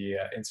the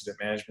incident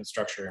management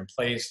structure in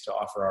place to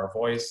offer our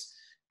voice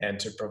and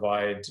to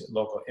provide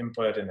local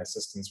input and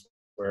assistance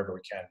wherever we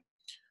can.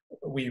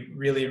 We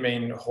really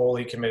remain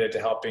wholly committed to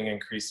helping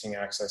increasing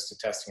access to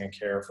testing and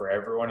care for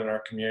everyone in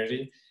our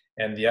community.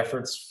 And the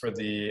efforts for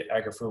the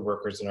agri-food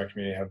workers in our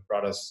community have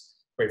brought us,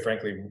 quite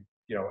frankly,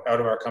 out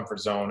of our comfort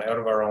zone, out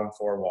of our own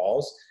 4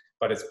 walls,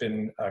 but it's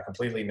been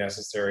completely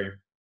necessary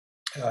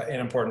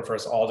and important for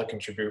us all to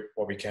contribute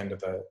what we can to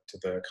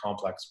the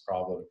complex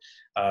problem.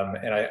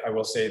 And I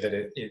will say that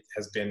it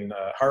has been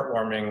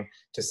heartwarming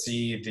to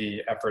see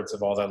the efforts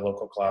of all the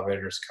local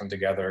collaborators come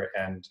together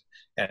and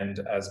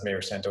as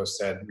Mayor Santos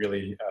said,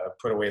 really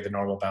put away the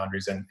normal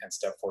boundaries and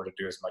step forward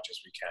to do as much as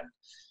we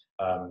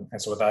can.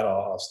 And so with that,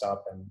 I'll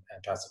stop and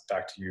pass it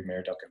back to you,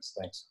 Mayor Dilkens.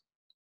 Thanks.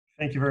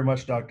 Thank you very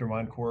much, Dr.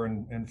 Moncor.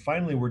 And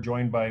finally, we're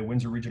joined by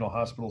Windsor Regional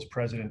Hospital's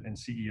President and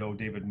CEO,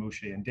 David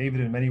Musyj. And David,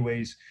 in many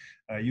ways,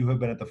 you have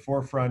been at the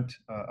forefront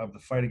of the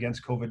fight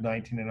against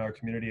COVID-19 in our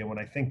community. And when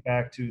I think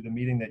back to the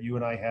meeting that you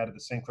and I had at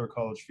the St. Clair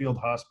College Field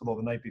Hospital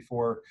the night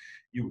before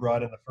you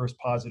brought in the first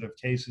positive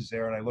cases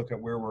there, and I look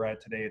at where we're at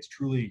today, it's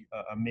truly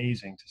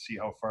amazing to see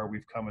how far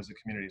we've come as a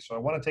community. So I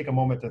want to take a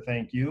moment to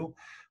thank you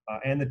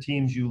and the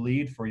teams you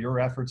lead for your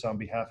efforts on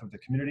behalf of the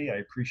community. I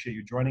appreciate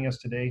you joining us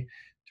today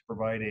to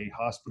provide a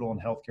hospital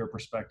and healthcare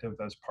perspective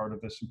as part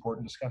of this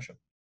important discussion.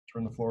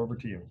 Turn the floor over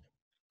to you.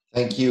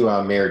 Thank you,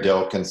 Mayor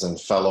Dilkens and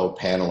fellow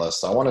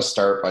panelists. I want to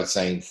start by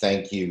saying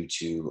thank you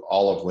to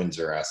all of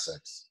Windsor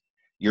Essex.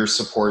 Your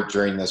support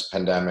during this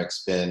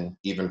pandemic's been,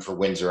 even for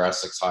Windsor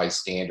Essex high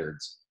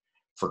standards,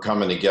 for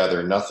coming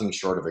together, nothing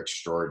short of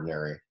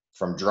extraordinary.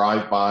 From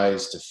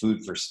drive-bys to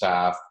food for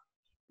staff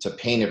to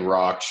painted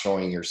rocks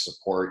showing your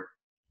support,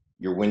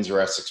 your Windsor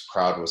Essex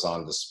pride was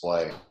on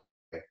display.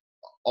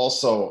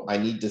 Also, I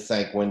need to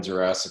thank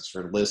Windsor Essex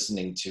for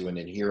listening to and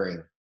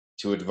adhering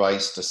to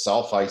advice to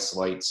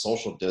self-isolate,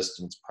 social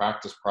distance,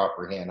 practice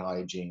proper hand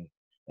hygiene,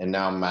 and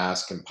now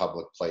mask in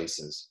public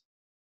places.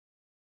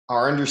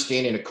 Our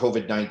understanding of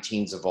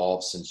COVID-19 has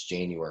evolved since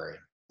January.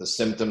 The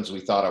symptoms we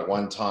thought at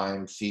one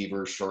time,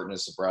 fever,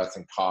 shortness of breath,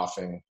 and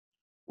coughing,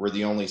 were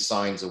the only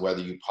signs of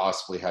whether you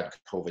possibly had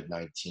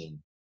COVID-19.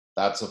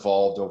 That's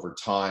evolved over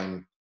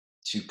time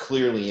to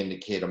clearly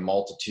indicate a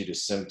multitude of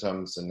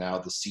symptoms, and now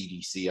the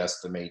CDC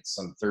estimates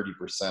some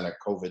 30% of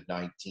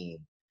COVID-19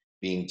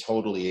 being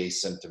totally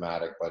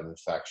asymptomatic but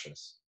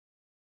infectious.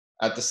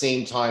 At the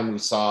same time, we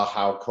saw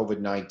how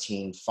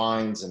COVID-19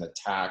 finds and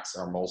attacks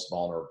our most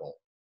vulnerable,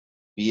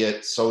 be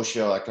it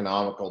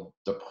socioeconomical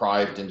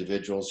deprived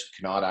individuals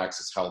who cannot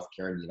access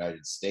healthcare in the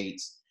United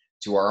States,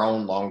 to our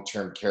own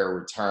long-term care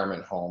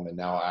retirement home and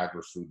now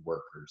agri-food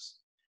workers.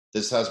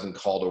 This has been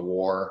called a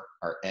war.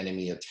 Our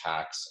enemy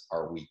attacks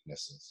our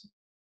weaknesses.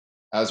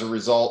 As a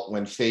result,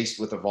 when faced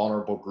with a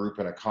vulnerable group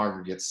in a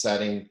congregate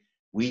setting,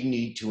 we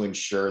need to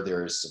ensure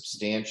there is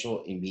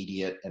substantial,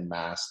 immediate, and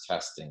mass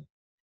testing.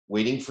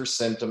 Waiting for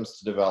symptoms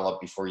to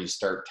develop before you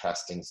start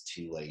testing is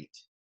too late.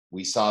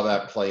 We saw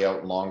that play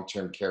out in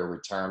long-term care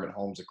retirement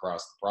homes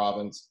across the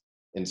province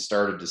and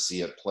started to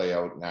see it play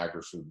out in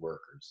agri-food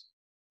workers.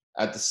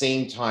 At the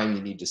same time,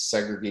 you need to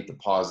segregate the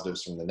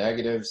positives from the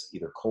negatives,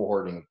 either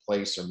cohorting in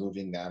place or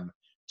moving them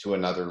to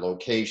another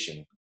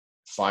location.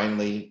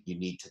 Finally, you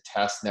need to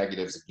test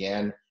negatives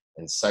again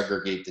and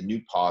segregate the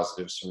new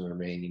positives from the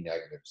remaining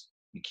negatives.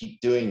 You keep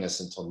doing this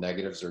until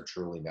negatives are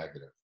truly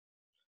negative.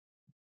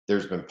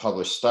 There's been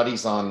published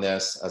studies on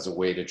this as a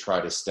way to try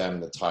to stem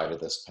the tide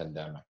of this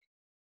pandemic.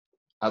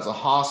 As a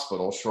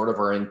hospital, short of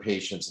our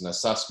inpatients and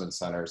assessment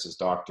centers, as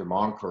Dr.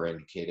 Moncor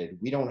indicated,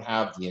 we don't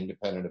have the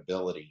independent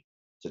ability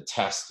to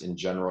test in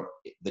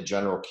the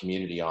general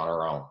community on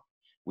our own.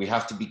 We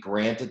have to be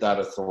granted that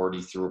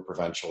authority through a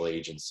provincial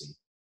agency.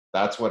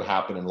 That's what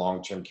happened in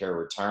long-term care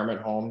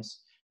retirement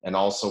homes, and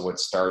also what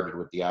started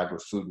with the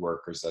agri-food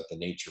workers at the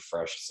Nature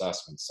Fresh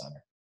Assessment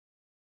Center.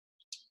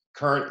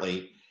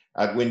 Currently,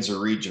 at Windsor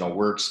Regional,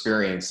 we're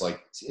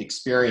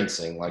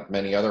experiencing, like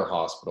many other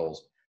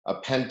hospitals, a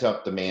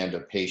pent-up demand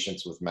of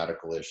patients with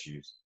medical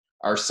issues.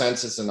 Our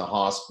census in the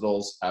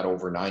hospitals at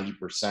over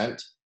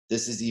 90%.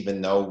 This is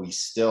even though we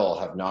still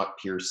have not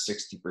pierced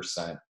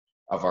 60%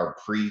 of our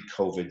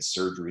pre-COVID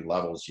surgery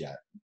levels yet.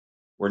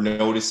 We're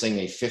noticing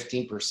a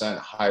 15%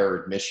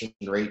 higher admission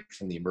rate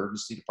from the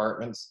emergency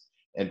departments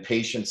and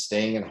patients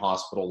staying in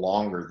hospital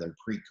longer than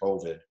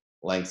pre-COVID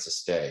lengths of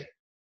stay,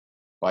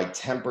 by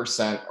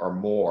 10% or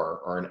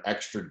more, or an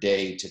extra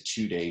day to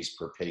 2 days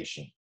per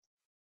patient.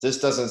 This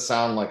doesn't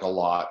sound like a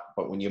lot,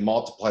 but when you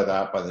multiply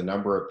that by the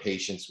number of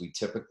patients we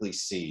typically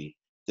see,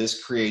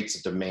 this creates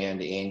a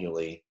demand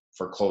annually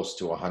for close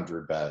to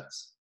 100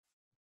 beds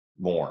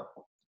more.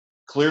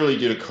 Clearly,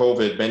 due to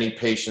COVID, many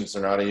patients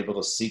are not able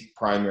to seek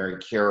primary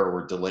care or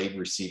were delayed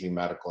receiving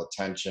medical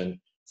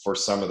attention for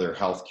some of their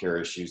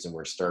healthcare issues, and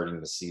we're starting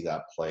to see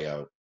that play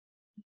out.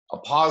 A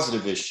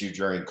positive issue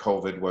during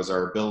COVID was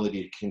our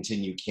ability to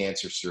continue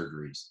cancer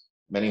surgeries.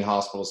 Many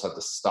hospitals had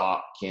to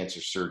stop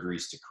cancer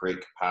surgeries to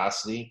create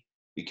capacity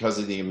because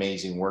of the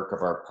amazing work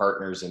of our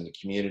partners in the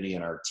community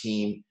and our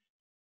team.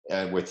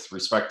 And with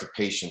respect to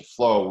patient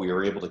flow, we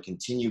were able to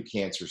continue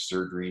cancer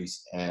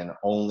surgeries, and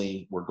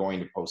only we're going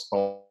to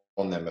postpone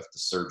them if the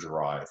surge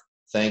arrive.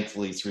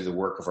 Thankfully, through the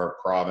work of our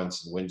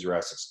province and Windsor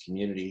Essex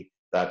community,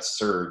 that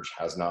surge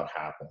has not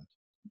happened.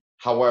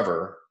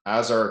 However,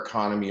 as our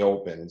economy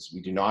opens,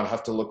 we do not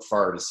have to look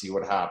far to see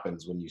what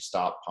happens when you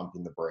stop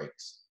pumping the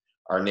brakes.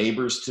 Our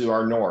neighbors to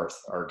our north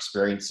are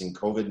experiencing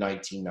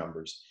COVID-19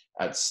 numbers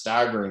at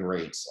staggering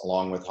rates,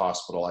 along with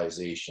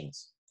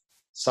hospitalizations.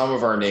 Some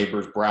of our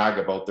neighbors brag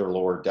about their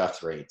lower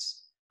death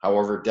rates.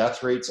 However,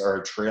 death rates are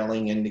a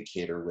trailing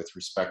indicator with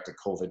respect to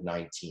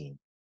COVID-19.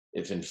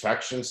 If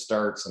infection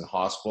starts and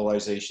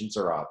hospitalizations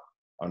are up,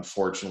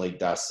 unfortunately,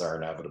 deaths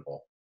are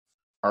inevitable.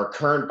 Our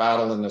current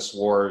battle in this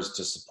war is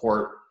to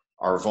support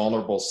our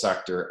vulnerable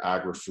sector,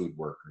 agri-food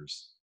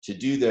workers. To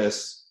do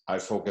this, I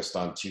focused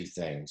on two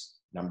things.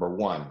 Number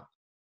one,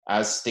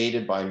 as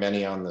stated by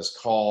many on this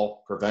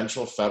call,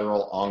 provincial,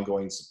 federal,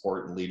 ongoing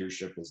support and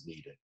leadership is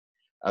needed.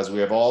 As we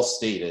have all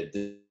stated,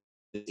 the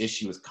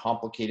issue is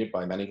complicated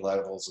by many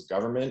levels of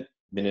government,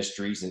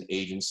 ministries, and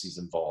agencies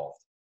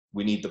involved.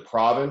 We need the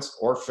province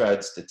or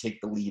feds to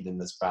take the lead in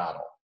this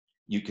battle.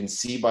 You can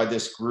see by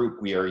this group,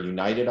 we are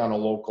united on a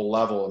local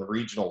level and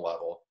regional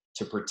level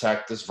to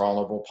protect this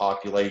vulnerable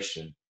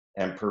population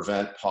and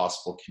prevent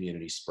possible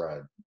community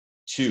spread.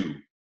 Two,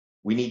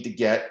 we need to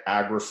get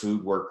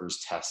agri-food workers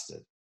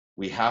tested.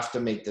 We have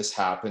to make this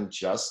happen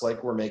just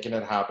like we're making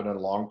it happen in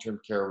long-term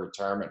care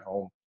retirement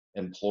home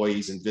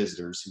employees and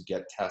visitors who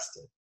get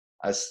tested.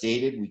 As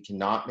stated, we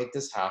cannot make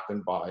this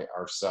happen by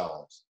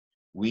ourselves.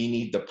 We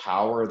need the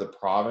power of the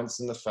province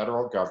and the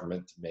federal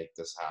government to make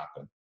this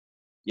happen.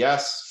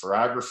 Yes, for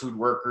agri-food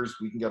workers,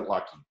 we can get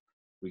lucky.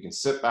 We can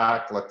sit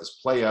back, let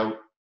this play out,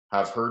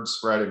 have herd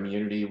spread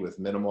immunity with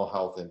minimal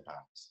health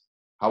impacts.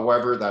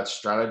 However, that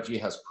strategy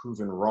has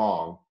proven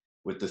wrong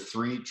with the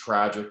 3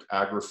 tragic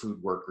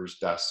agri-food workers'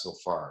 deaths so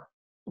far.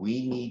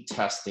 We need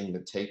testing to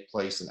take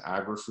place in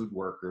agri-food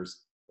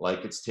workers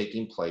like it's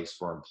taking place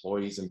for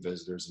employees and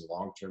visitors in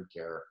long-term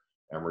care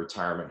and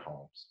retirement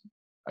homes.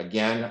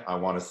 Again, I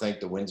want to thank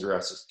the Windsor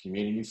Essex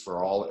community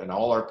for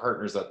all our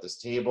partners at this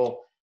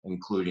table,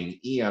 including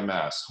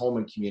EMS, Home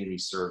and Community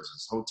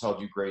Services, Hotel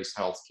du Grace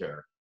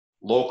Healthcare,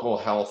 local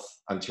health,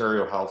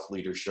 Ontario Health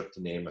leadership,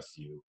 to name a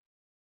few.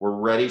 We're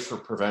ready for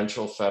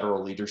provincial,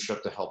 federal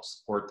leadership to help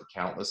support the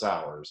countless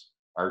hours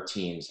our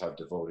teams have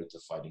devoted to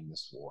fighting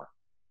this war.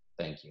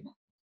 Thank you.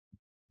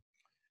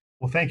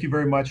 Well, thank you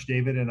very much,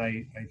 David. And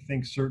I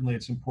think certainly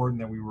it's important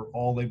that we were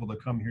all able to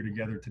come here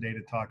together today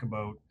to talk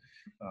about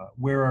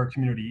where our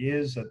community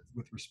is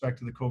with respect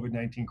to the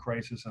COVID-19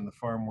 crisis and the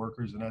farm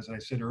workers. And as I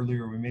said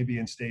earlier, we may be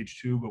in stage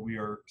 2, but we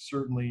are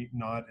certainly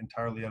not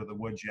entirely out of the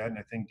woods yet. And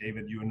I think,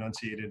 David, you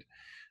enunciated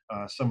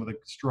some of the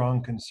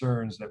strong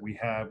concerns that we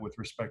have with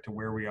respect to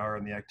where we are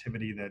and the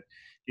activity that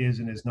is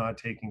and is not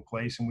taking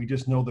place. And we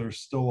just know there's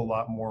still a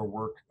lot more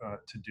work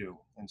to do.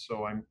 And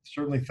so I'm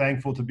certainly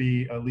thankful to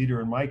be a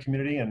leader in my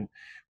community and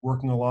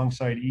working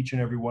alongside each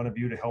and every one of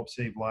you to help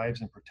save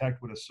lives and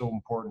protect what is so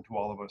important to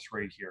all of us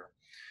right here.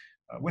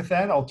 With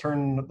that, I'll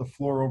turn the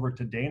floor over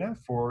to Dana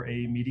for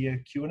a media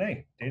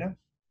Q&A. Dana?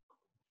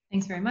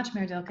 Thanks very much,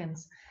 Mayor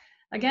Dilkens.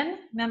 Again,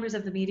 members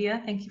of the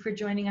media, thank you for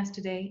joining us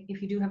today.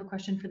 If you do have a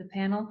question for the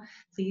panel,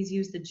 please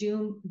use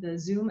the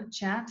Zoom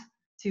chat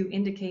to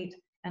indicate,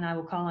 and I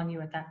will call on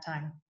you at that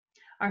time.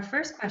 Our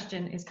first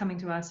question is coming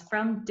to us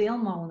from Dale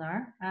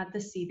Molnar at the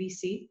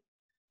CBC.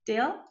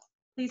 Dale,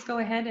 please go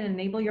ahead and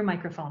enable your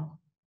microphone.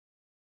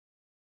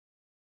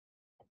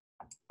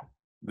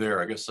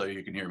 There, I guess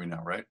you can hear me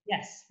now, right?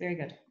 Yes, very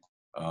good.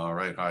 All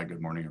right. Hi,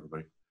 good morning,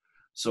 everybody.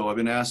 So I've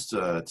been asked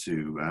to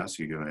ask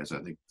you guys, I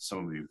think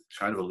some of you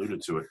kind of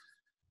alluded to it.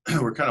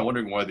 We're kind of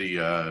wondering why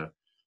the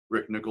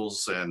Rick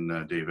Nichols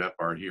and Dave Epp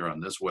aren't here on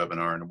this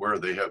webinar, and where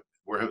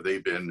have they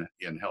been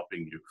in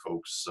helping you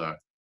folks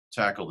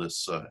tackle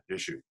this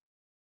issue?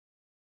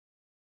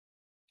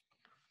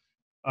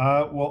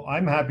 Well,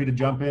 I'm happy to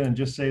jump in and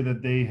just say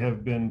that they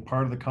have been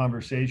part of the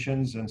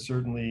conversations and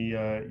certainly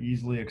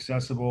easily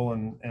accessible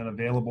and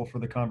available for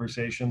the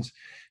conversations.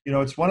 You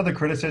know, it's one of the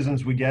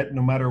criticisms we get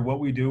no matter what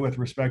we do with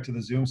respect to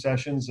the Zoom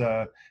sessions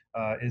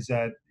is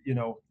that, you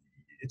know,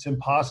 it's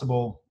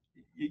impossible.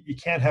 You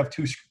can't have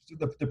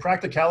the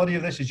practicality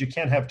of this is you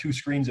can't have 2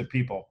 screens of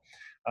people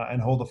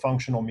and hold a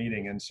functional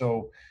meeting. And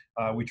so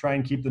we try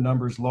and keep the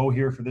numbers low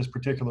here for this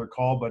particular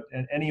call, but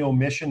any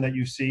omission that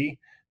you see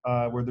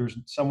where there's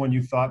someone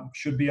you thought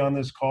should be on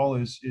this call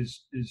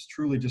is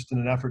truly just in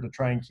an effort to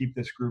try and keep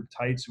this group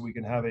tight so we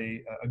can have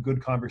a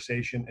good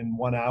conversation in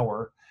 1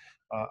 hour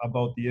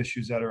about the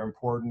issues that are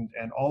important.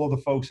 And all of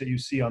the folks that you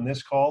see on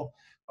this call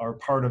are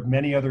part of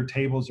many other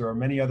tables. There are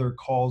many other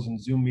calls and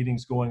Zoom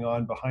meetings going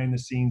on behind the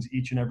scenes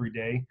each and every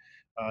day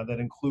that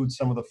includes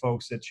some of the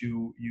folks that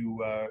you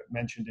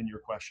mentioned in your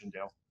question,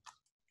 Dale.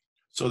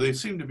 So they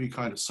seem to be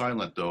kind of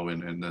silent, though,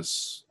 in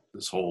this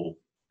whole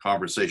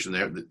conversation.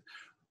 Do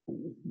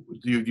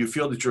you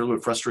feel that you're a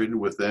little frustrated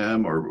with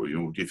them, or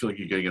do you feel like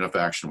you're getting enough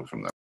action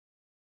from them?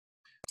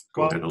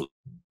 Go ahead.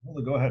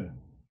 Hilda, go ahead.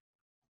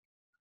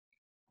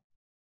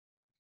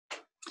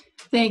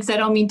 Thanks. I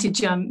don't mean to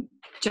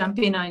jump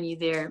in on you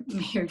there,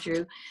 Mayor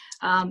Drew.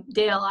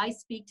 Dale, I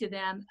speak to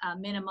them a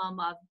minimum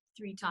of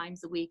 3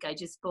 times a week. I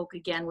just spoke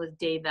again with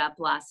Dave Epp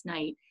last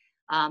night.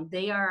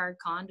 They are our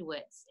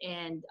conduits,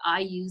 and I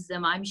use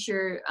them. I'm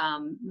sure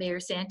Mayor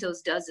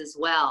Santos does as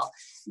well.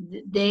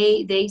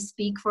 They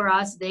speak for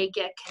us. They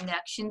get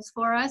connections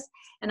for us.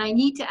 And I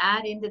need to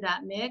add into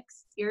that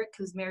mix, Erie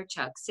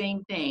Kuzmerchuk,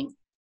 same thing.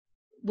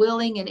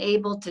 Willing and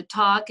able to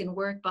talk and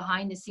work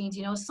behind the scenes.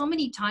 You know, so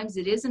many times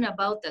it isn't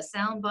about the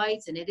sound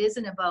bites and it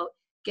isn't about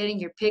getting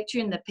your picture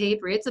in the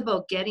paper. It's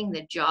about getting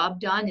the job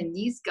done. And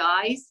these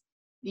guys,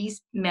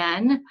 these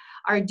men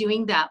are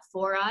doing that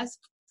for us.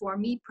 For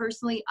me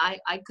personally,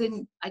 I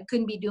couldn't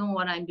be doing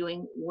what I'm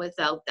doing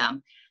without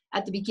them.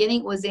 At the beginning,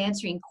 it was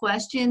answering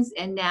questions,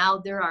 and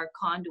now they're our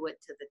conduit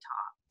to the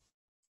top.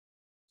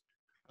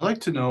 I'd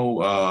like to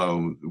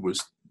know,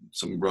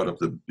 someone brought up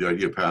the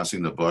idea of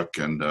passing the buck,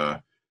 and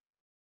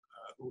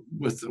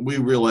we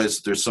realize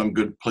that there's some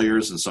good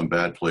players and some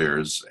bad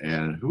players,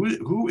 and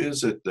who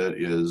is it that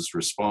is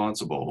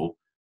responsible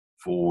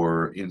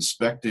for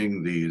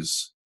inspecting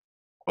these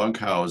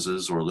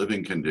bunkhouses or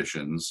living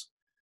conditions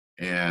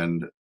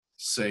and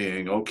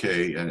saying,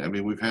 okay, and I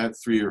mean, we've had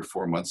 3 or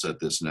 4 months at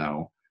this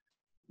now.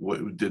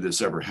 Did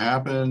this ever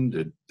happen?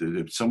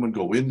 Did someone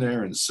go in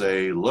there and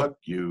say, look,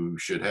 you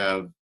should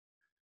have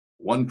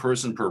 1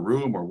 person per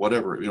room or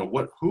whatever? You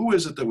know, who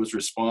is it that was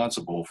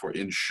responsible for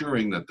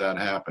ensuring that that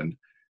happened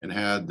and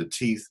had the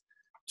teeth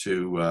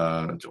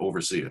to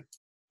oversee it?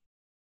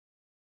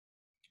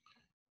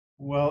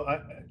 Well,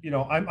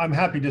 I'm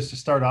happy just to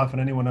start off, and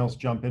anyone else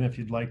jump in if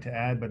you'd like to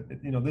add. But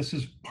this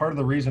is part of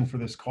the reason for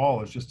this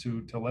call is just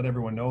to let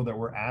everyone know that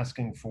we're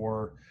asking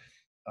for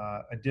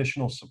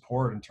additional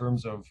support in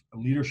terms of a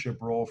leadership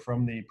role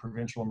from the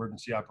Provincial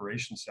Emergency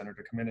Operations Center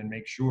to come in and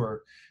make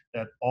sure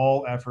that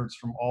all efforts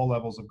from all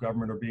levels of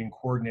government are being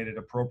coordinated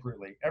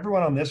appropriately.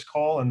 Everyone on this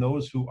call and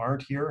those who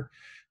aren't here,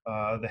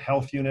 the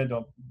health unit,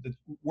 the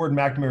Warden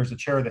McNamara is the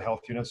chair of the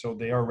health unit, so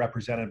they are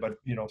represented, but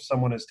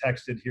someone has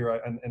texted here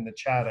in the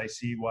chat, I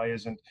see, why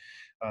isn't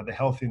the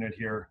health unit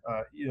here?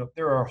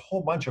 There are a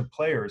whole bunch of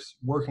players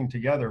working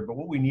together, but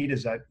what we need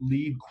is that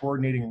lead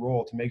coordinating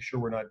role to make sure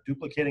we're not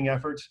duplicating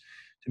efforts,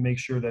 to make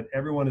sure that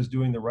everyone is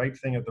doing the right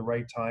thing at the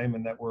right time,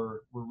 and that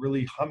we're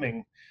really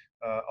humming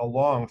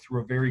along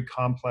through a very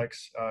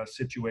complex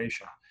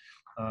situation.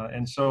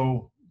 And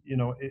so,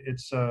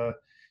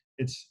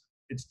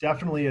 it's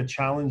definitely a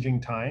challenging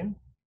time.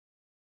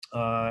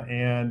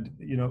 And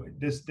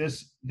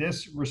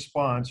this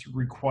response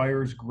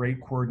requires great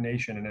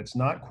coordination, and it's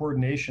not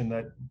coordination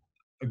that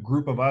a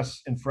group of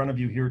us in front of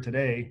you here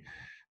today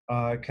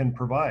can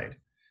provide.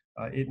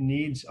 It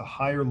needs a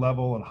higher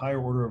level and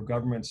higher order of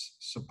government's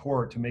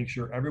support to make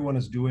sure everyone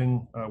is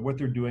doing what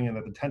they're doing, and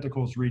that the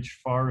tentacles reach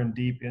far and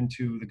deep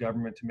into the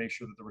government to make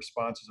sure that the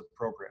response is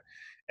appropriate.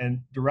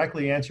 And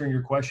directly answering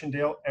your question,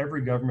 Dale,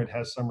 every government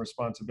has some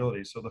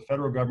responsibility. So the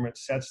federal government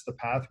sets the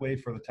pathway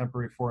for the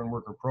temporary foreign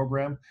worker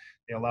program.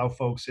 They allow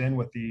folks in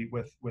with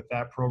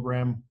that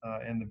program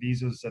and the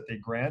visas that they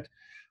grant.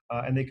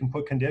 And they can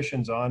put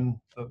conditions on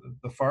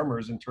the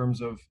farmers in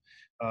terms of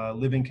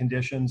living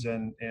conditions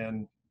and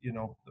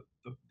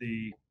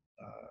the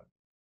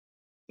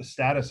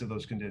status of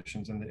those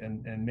conditions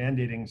and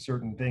mandating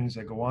certain things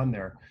that go on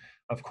there.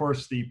 Of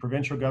course, the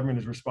provincial government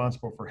is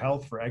responsible for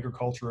health, for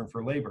agriculture, and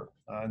for labor.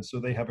 And so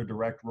they have a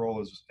direct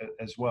role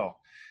as well.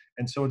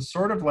 And so it's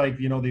sort of like,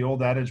 the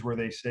old adage where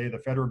they say the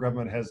federal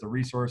government has the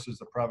resources,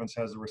 the province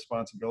has the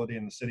responsibility,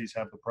 and the cities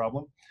have the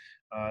problem.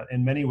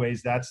 In many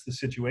ways, that's the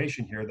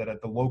situation here, that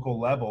at the local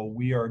level,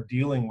 we are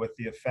dealing with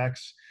the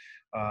effects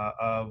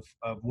of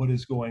what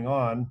is going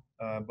on,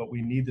 but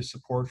we need the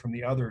support from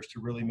the others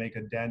to really make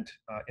a dent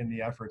in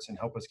the efforts and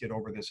help us get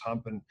over this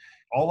hump. And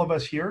all of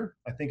us here,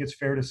 I think it's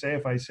fair to say,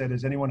 if I said,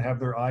 does anyone have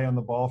their eye on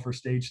the ball for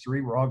stage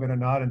 3, we're all going to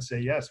nod and say,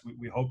 yes,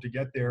 we hope to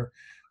get there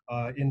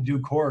in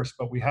due course,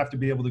 but we have to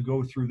be able to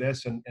go through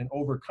this and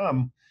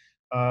overcome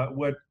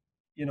what,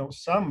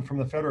 some from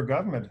the federal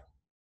government,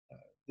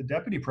 the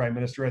Deputy Prime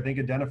Minister, I think,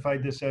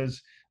 identified this as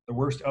the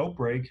worst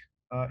outbreak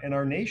in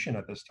our nation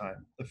at this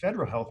time. The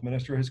federal health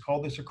minister has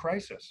called this a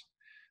crisis.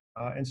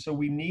 And so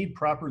we need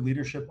proper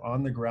leadership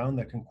on the ground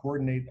that can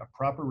coordinate a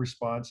proper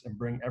response and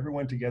bring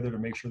everyone together to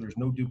make sure there's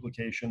no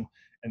duplication,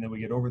 and that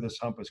we get over this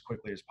hump as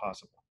quickly as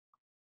possible.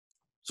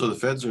 So the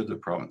feds or the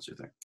province, you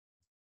think?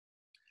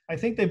 I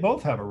think they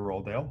both have a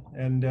role, Dale,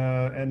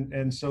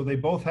 and so they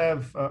both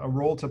have a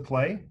role to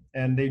play,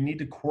 and they need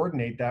to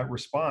coordinate that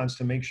response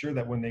to make sure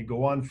that when they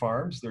go on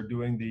farms, they're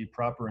doing the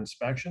proper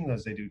inspection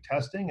as they do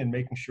testing, and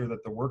making sure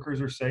that the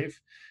workers are safe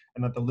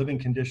and that the living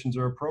conditions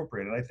are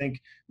appropriate. And I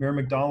think Mayor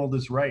MacDonald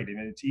is right. I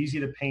mean, it's easy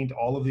to paint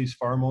all of these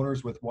farm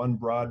owners with one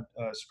broad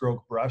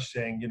stroke brush,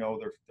 saying,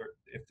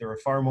 if they're a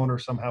farm owner,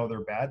 somehow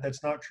they're bad.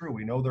 That's not true.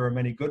 We know there are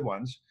many good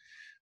ones,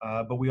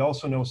 but we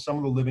also know some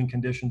of the living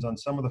conditions on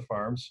some of the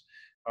farms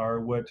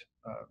are what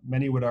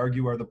many would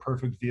argue are the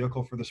perfect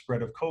vehicle for the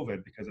spread of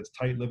COVID, because it's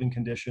tight living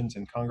conditions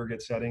and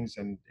congregate settings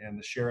and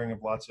the sharing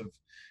of lots of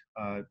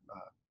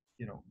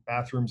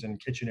bathrooms and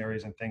kitchen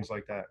areas and things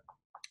like that.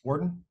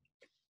 Warden?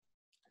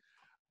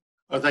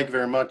 Thank you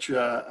very much.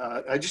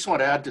 I just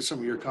want to add to some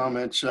of your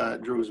comments,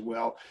 Drew, as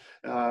well.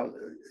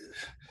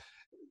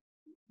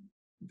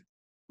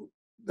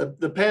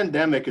 The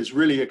pandemic has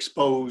really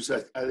exposed,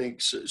 I think,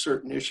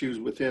 certain issues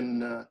within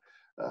the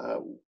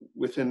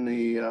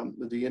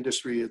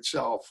industry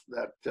itself,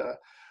 that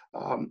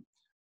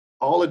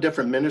all the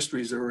different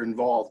ministries that are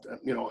involved.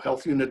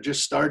 Health unit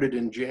just started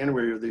in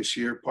January of this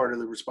year, part of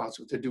the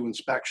responsibility to do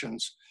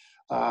inspections.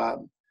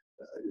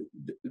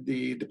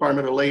 The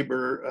Department of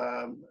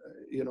Labor,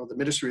 the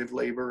Ministry of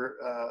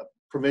Labor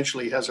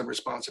provincially has a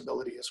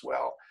responsibility as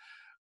well.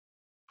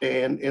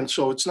 And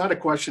so it's not a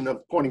question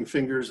of pointing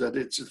fingers that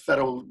it's the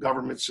federal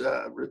government's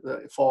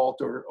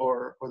fault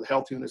or the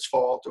health unit's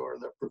fault or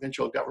the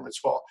provincial government's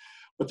fault.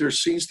 But there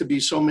seems to be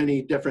so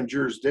many different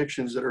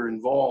jurisdictions that are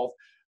involved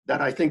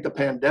that I think the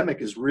pandemic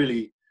has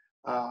really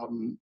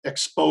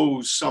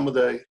exposed some of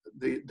the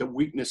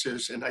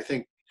weaknesses. And I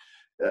think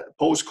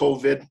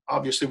post-COVID,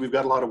 obviously we've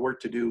got a lot of work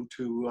to do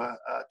to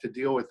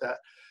deal with that.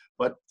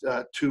 But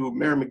to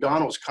Mayor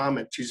MacDonald's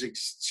comment,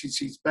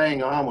 she's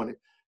bang on when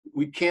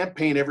we can't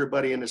paint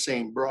everybody in the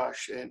same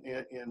brush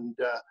and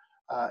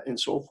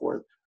so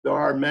forth. There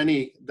are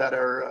many that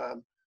are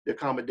the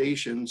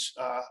accommodations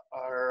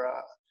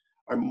are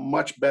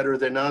much better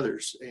than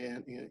others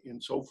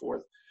and so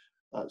forth.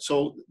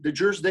 So the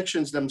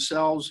jurisdictions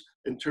themselves,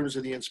 in terms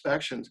of the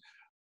inspections,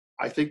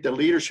 I think the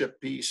leadership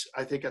piece,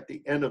 I think at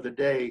the end of the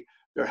day,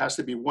 there has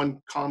to be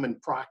one common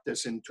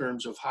practice in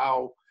terms of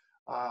how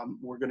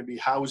we're going to be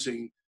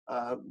housing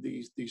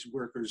these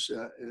workers,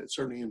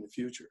 certainly in the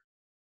future.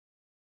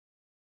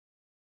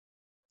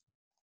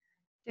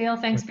 Dale,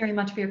 thanks very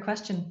much for your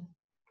question.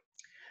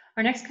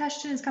 Our next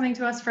question is coming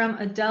to us from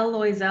Adele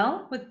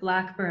Loisel with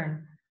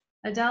Blackburn.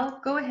 Adele,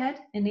 go ahead,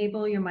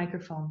 enable your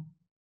microphone.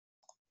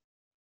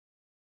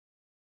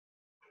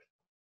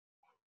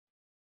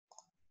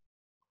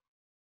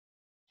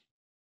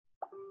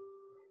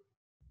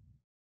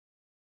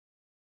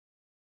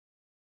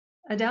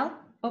 Adele,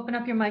 open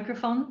up your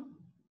microphone.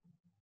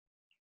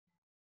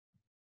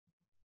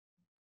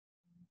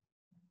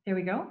 There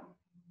we go.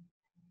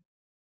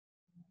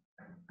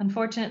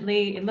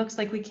 Unfortunately, it looks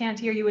like we can't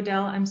hear you,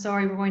 Adele. I'm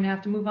sorry, we're going to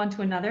have to move on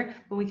to another,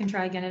 but we can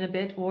try again in a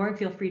bit, or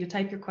feel free to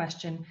type your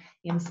question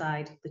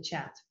inside the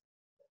chat.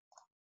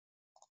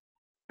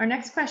 Our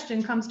next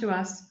question comes to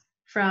us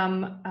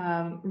from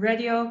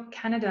Radio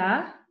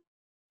Canada.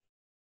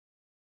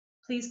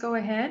 Please go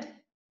ahead,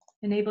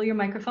 enable your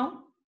microphone.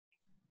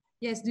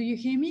 Yes, do you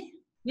hear me?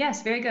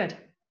 Yes, very good.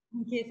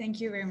 Okay,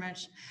 thank you very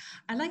much.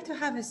 I'd like to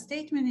have a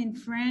statement in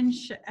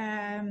French,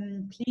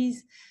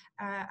 please,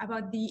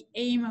 about the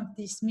aim of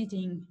this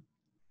meeting.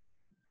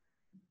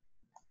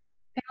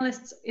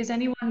 Panelists, is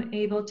anyone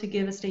able to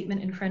give a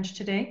statement in French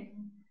today?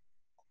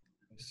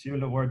 Monsieur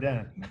le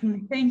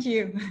Warden. Thank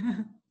you.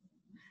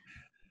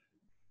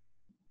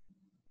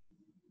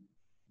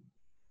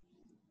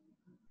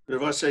 Je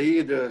vais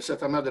essayer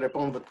certainement de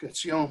répondre à votre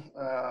question.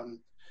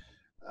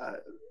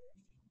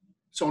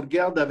 Si on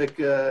regarde avec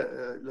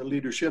le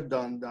leadership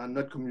dans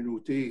notre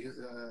communauté,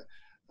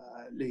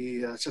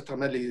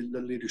 certainement le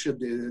leadership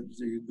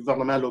du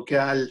gouvernement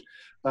local,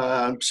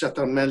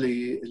 certainement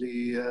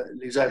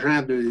les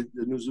agents de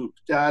nos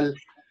hôpitaux,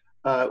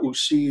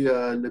 aussi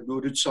le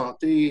bureau de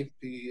santé,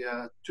 puis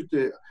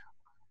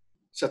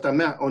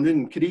certainement, on a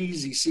une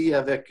crise ici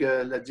avec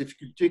la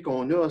difficulté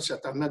qu'on a,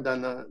 certainement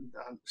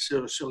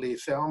sur les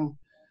fermes,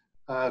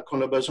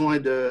 qu'on a besoin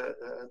de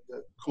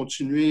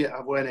continuer à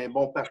avoir un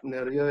bon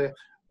partenariat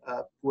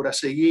pour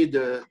essayer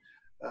de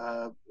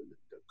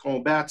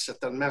combattre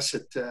certainement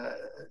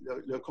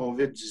le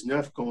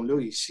COVID-19 qu'on a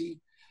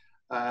ici.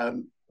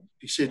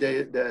 Puis c'est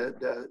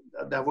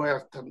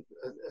d'avoir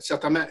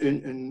certainement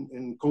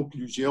une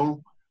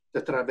conclusion, de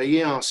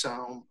travailler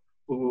ensemble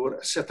pour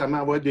certainement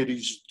avoir des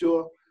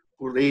résultats,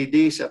 pour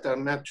aider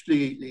certainement tous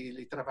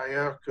les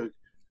travailleurs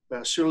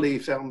sur les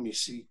fermes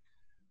ici.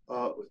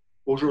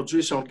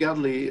 Aujourd'hui, si on regarde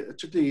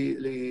tout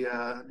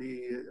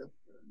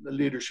le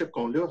leadership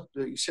qu'on a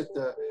ici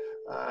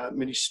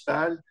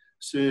municipal,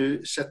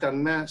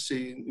 certainement, c'est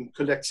une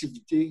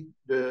collectivité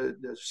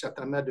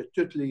certainement de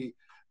tous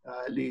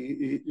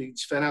les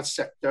différents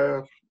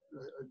secteurs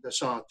de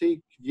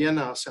santé qui viennent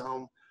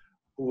ensemble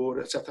pour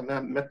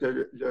certainement mettre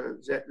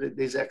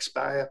des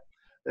experts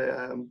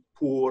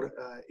pour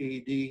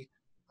aider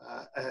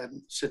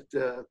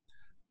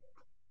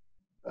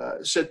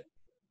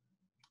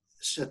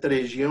cette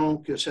région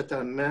que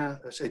certainement,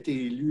 ça a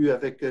été élu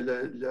avec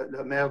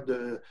le maire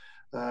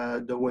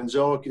de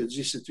Windsor qui a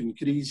dit que c'est une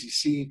crise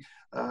ici,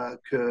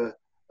 que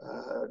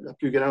la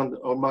plus grande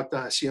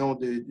augmentation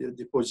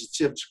des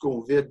positifs du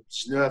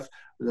COVID-19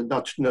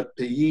 dans tout notre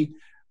pays.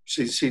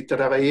 C'est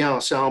travailler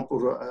ensemble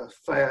pour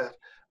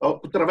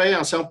travailler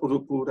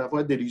ensemble pour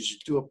avoir des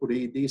résultats, pour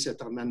aider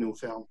certainement nos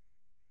fermes.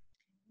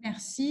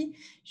 Merci.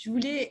 Je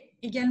voulais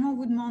également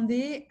vous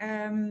demander,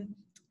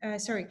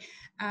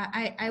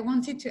 I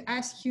wanted to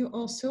ask you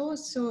also,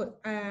 so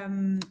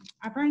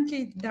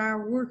apparently there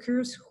are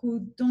workers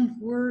who don't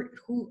work,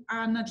 who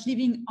are not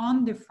living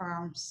on the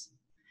farms.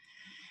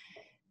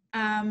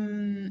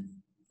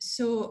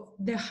 So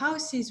the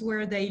houses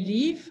where they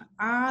live,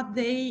 are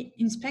they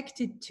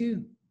inspected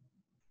too?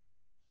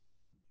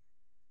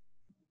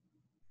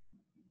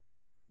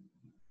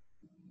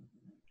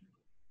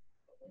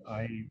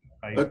 I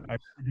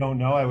don't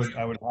know. I would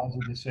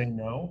hazard to say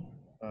no.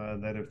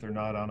 That if they're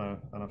not on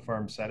a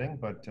farm setting,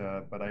 but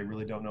I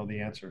really don't know the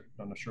answer.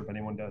 I'm not sure if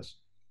anyone does.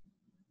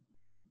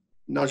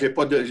 Non, j'ai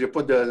pas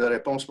de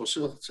réponse pour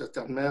ça,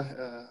 certainement.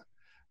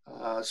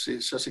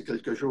 C'est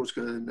quelque chose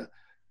qu'il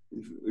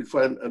faut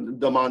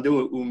demander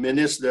au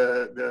ministre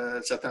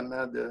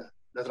certainement de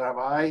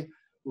Travail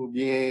ou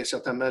bien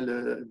certainement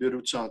le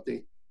bureau de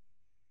santé.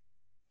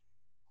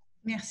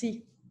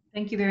 Merci.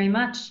 Thank you very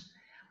much.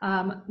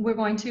 We're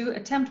going to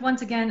attempt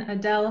once again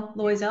Adele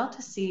Loisel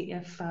to see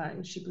if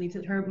she believes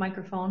that her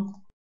microphone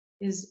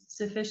is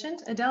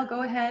sufficient. Adele,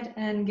 go ahead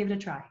and give it a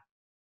try.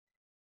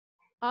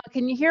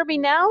 Can you hear me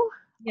now?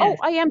 Yes.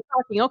 Oh, I am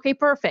talking. Okay,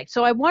 perfect.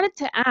 So I wanted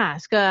to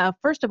ask,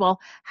 first of all,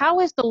 how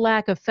is the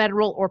lack of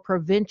federal or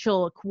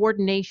provincial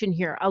coordination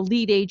here, a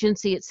lead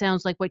agency, it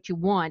sounds like what you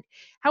want,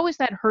 how has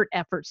that hurt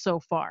efforts so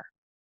far?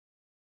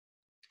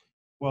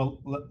 Well,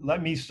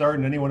 let me start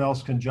and anyone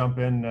else can jump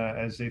in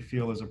as they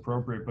feel is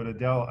appropriate. But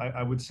Adele,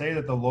 I would say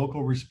that the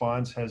local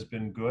response has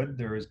been good.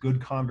 There is good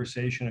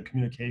conversation and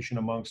communication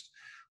amongst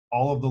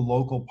all of the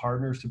local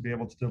partners to be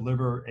able to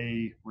deliver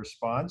a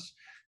response.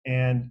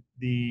 And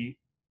the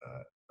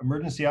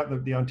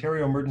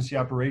Ontario Emergency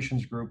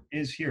Operations Group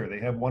is here. They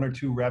have 1 or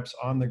 2 reps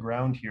on the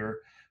ground here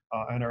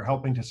and are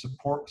helping to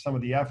support some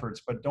of the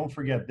efforts. But don't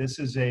forget, this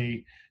is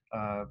a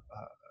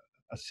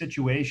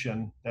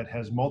situation that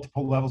has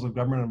multiple levels of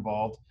government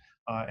involved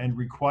and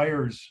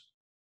requires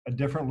a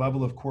different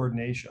level of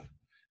coordination.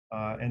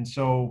 And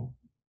so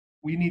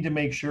we need to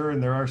make sure,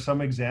 and there are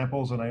some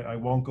examples, and I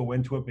won't go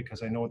into it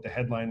because I know what the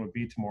headline would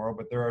be tomorrow,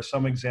 but there are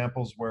some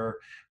examples where,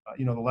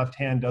 the left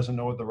hand doesn't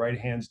know what the right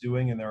hand's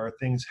doing, and there are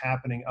things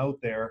happening out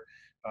there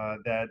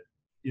that,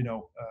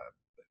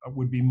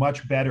 would be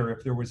much better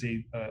if there was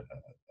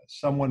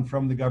someone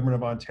from the government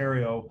of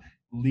Ontario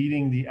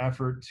leading the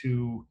effort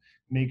to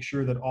make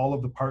sure that all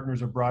of the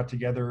partners are brought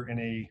together in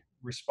a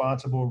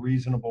responsible,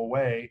 reasonable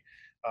way,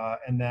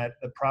 and that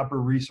the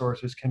proper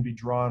resources can be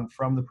drawn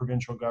from the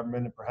provincial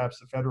government and perhaps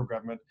the federal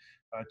government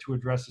to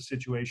address the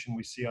situation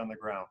we see on the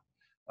ground.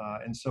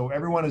 And so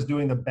everyone is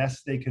doing the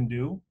best they can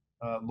do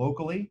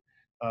locally,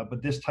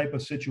 but this type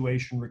of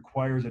situation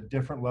requires a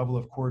different level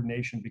of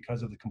coordination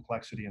because of the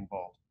complexity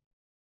involved.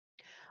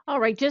 All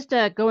right, just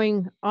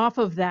going off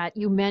of that,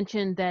 you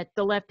mentioned that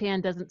the left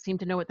hand doesn't seem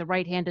to know what the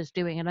right hand is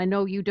doing. And I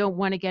know you don't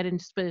want to get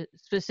into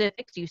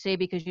specifics, you say,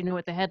 because you know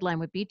what the headline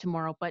would be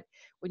tomorrow. But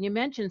when you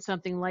mention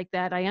something like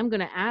that, I am going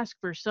to ask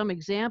for some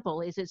example.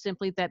 Is it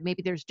simply that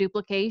maybe there's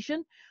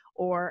duplication,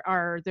 or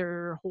are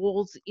there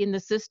holes in the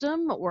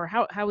system, or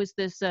how is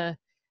this,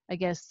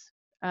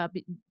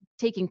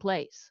 taking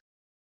place?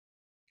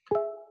 I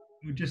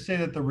would just say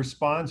that the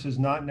response is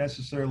not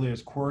necessarily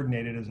as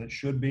coordinated as it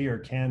should be or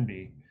can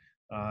be.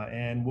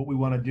 And what we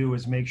want to do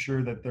is make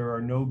sure that there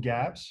are no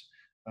gaps,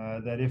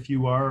 that if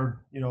you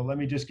are, let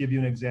me just give you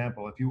an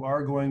example. If you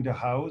are going to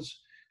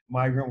house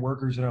migrant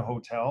workers in a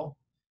hotel,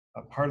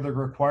 part of the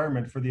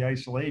requirement for the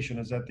isolation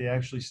is that they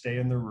actually stay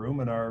in their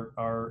room and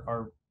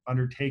are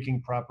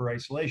undertaking proper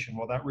isolation.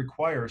 Well, that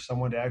requires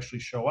someone to actually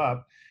show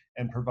up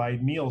and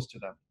provide meals to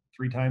them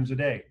 3 times a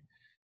day.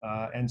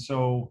 And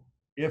so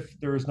if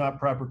there is not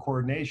proper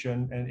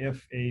coordination, and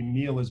if a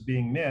meal is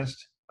being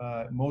missed,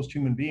 most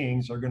human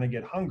beings are going to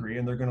get hungry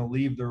and they're going to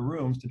leave their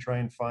rooms to try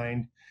and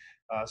find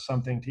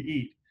something to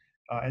eat.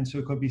 And so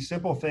it could be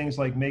simple things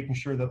like making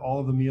sure that all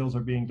of the meals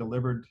are being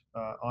delivered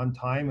on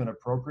time and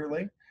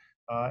appropriately.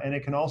 And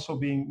it can also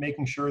be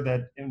making sure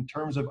that in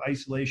terms of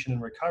isolation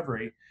and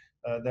recovery,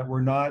 that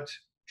we're not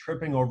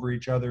tripping over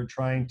each other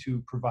trying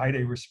to provide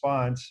a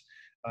response.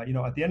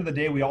 At the end of the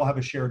day, we all have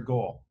a shared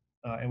goal.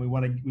 And we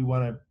want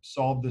to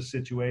solve this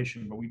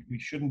situation, but we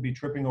shouldn't be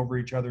tripping over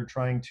each other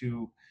trying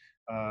to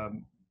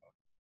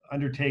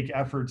undertake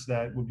efforts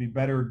that would be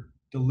better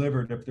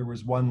delivered if there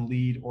was one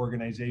lead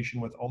organization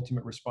with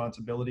ultimate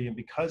responsibility. And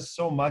because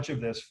so much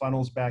of this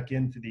funnels back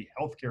into the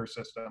healthcare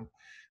system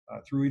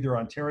through either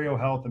Ontario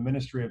Health, the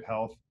Ministry of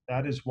Health,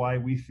 that is why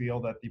we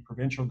feel that the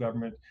provincial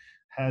government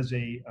has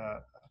an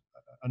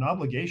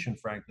obligation,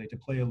 frankly, to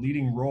play a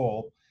leading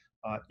role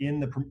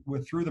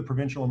through the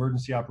Provincial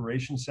Emergency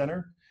Operations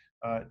Center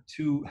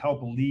to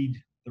help lead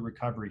the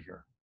recovery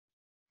here.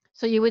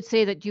 So you would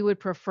say that you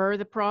would prefer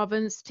the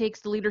province takes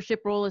the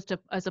leadership role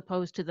as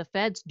opposed to the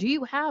feds. Do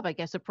you have, I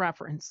guess, a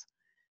preference?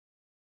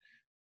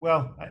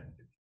 Well,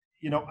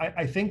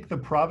 I think the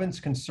province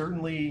can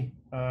certainly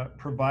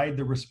provide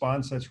the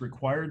response that's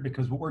required,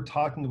 because what we're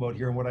talking about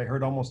here, and what I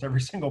heard almost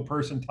every single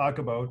person talk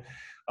about,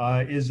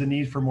 is the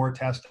need for more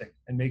testing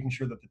and making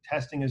sure that the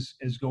testing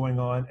is going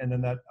on, and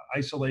then that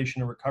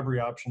isolation and recovery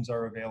options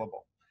are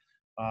available.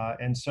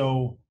 And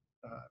so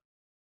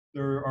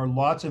there are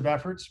lots of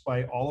efforts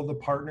by all of the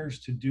partners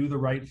to do the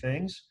right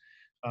things,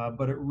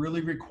 but it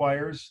really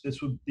requires,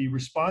 the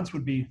response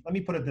would be, let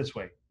me put it this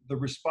way, the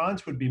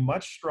response would be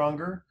much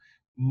stronger,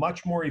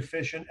 much more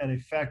efficient and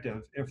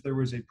effective if there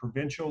was a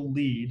provincial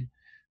lead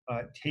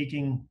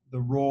taking the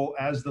role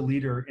as the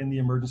leader in the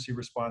emergency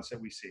response that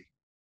we see.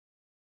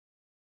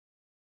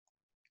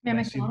 Mayor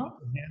MacDonald?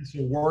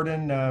 So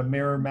Warden,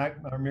 Mayor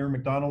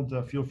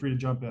MacDonald, feel free to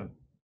jump in.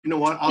 You know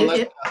what? I'll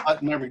let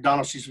Mayor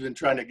MacDonald, she's been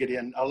trying to get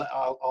in.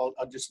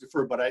 I'll just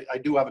defer, but I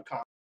do have a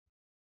comment.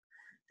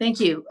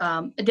 Thank you.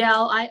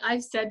 Adele,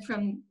 I've said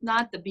from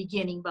not the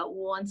beginning, but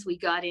once we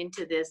got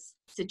into this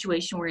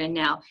situation we're in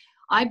now,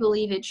 I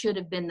believe it should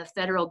have been the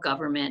federal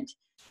government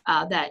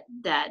that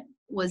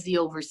was the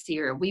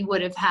overseer. We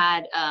would have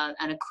had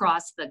an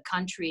across the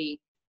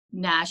country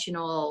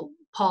national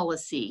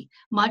policy,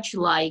 much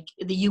like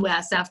the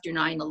U.S. after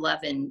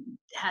 9/11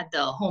 had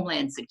the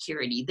Homeland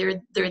Security.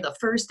 They're the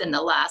first and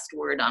the last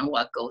word on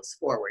what goes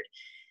forward.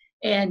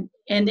 And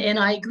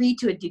I agree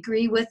to a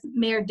degree with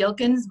Mayor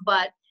Dilkens,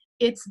 but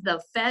it's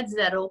the feds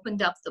that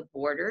opened up the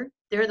border.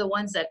 They're the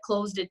ones that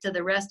closed it to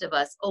the rest of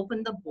us,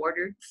 opened the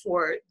border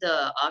for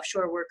the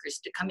offshore workers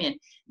to come in.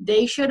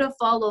 They should have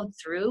followed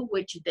through,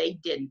 which they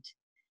didn't.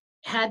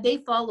 Had they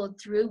followed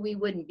through, we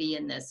wouldn't be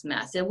in this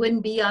mess. It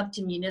wouldn't be up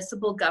to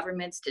municipal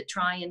governments to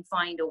try and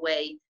find a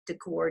way to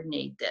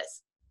coordinate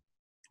this.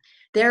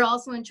 They're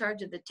also in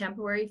charge of the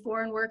temporary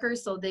foreign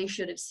workers, so they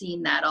should have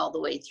seen that all the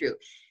way through.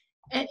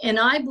 And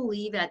I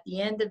believe at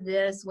the end of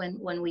this, when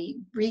we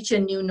reach a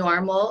new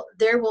normal,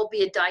 there will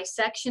be a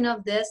dissection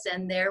of this,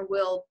 and there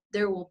will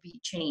be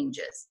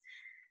changes.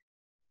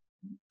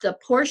 the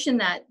portion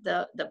that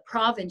the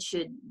province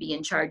should be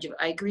in charge of,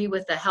 I agree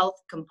with the health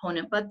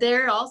component, but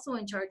they're also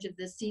in charge of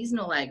the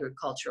seasonal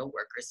agricultural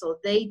workers. So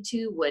they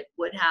too would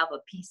have a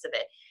piece of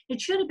it. It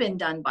should have been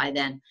done by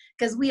then,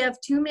 because we have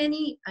too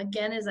many,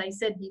 again, as I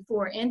said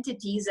before,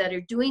 entities that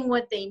are doing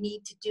what they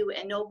need to do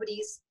and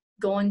nobody's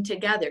going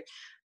together.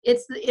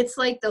 It's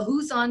like the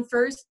who's on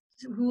first,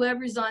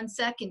 whoever's on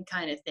second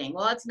kind of thing.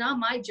 Well, it's not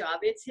my job,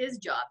 it's his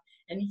job.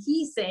 And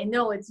he's saying,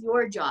 no, it's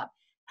your job.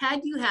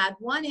 Had you had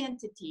one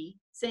entity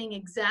saying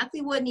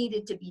exactly what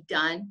needed to be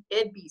done,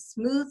 it'd be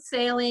smooth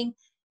sailing.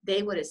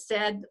 They would have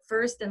said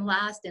first and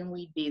last, and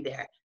we'd be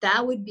there.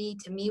 That would be,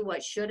 to me,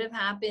 what should have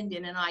happened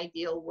in an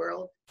ideal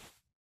world.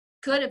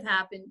 Could have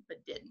happened,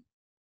 but didn't.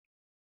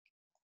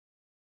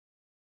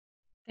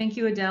 Thank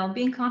you, Adele.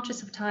 Being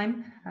conscious of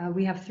time,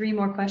 we have 3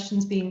 more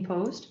questions being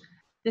posed.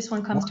 This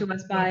one comes to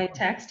us by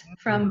text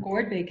from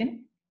Gord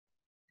Bacon.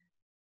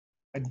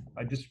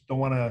 I just don't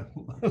want to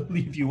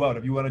leave you out.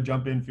 If you want to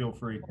jump in, feel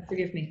free.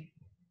 Forgive me.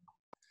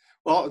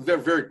 Well,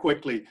 very, very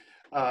quickly,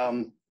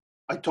 I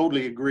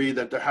totally agree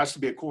that there has to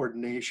be a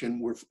coordination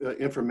where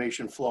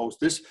information flows.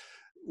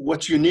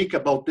 What's unique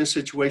about this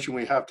situation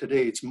we have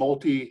today, it's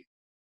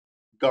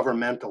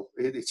multi-governmental.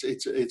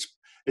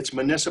 It's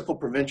municipal,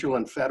 provincial,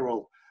 and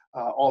federal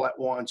all at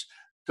once.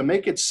 To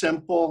make it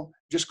simple,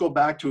 just go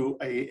back to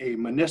a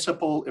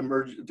municipal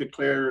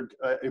declared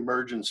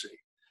emergency.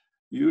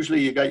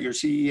 Usually you got your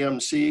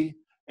CEMC,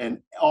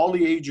 and all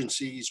the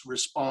agencies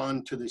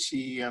respond to the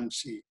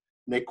CEMC, and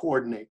they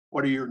coordinate.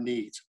 What are your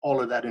needs?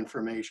 All of that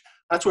information.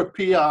 That's what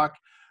PIOC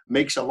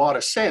makes a lot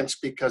of sense,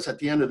 because at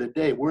the end of the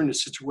day, we're in a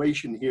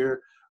situation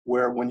here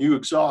where when you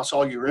exhaust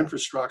all your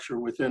infrastructure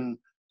within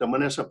the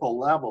municipal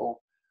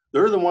level,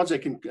 they're the ones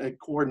that can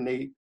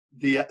coordinate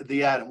the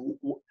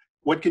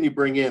what can you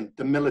bring in,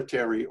 the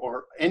military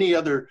or any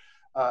other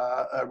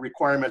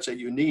requirements that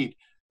you need.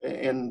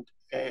 And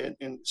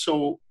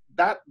so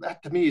that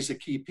to me is the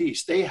key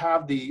piece. They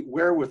have the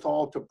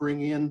wherewithal to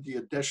bring in the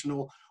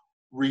additional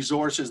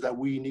resources that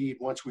we need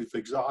once we've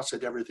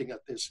exhausted everything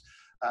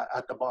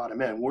at the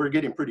bottom end. We're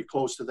getting pretty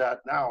close to that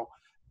now.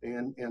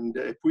 And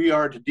if we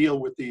are to deal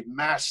with the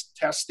mass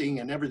testing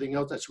and everything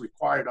else that's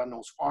required on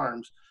those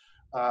farms,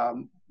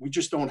 we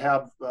just don't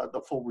have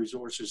the full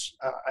resources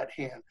at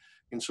hand.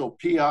 And so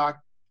PIOC,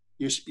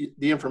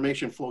 the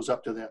information flows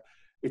up to them.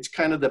 It's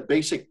kind of the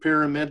basic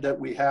pyramid that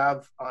we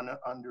have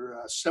under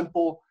a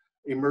simple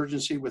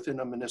emergency within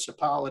a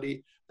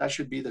municipality. That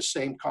should be the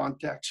same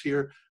context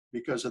here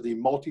because of the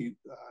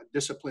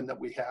multi-discipline that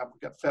we have.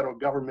 We've got federal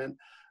government,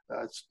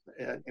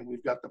 and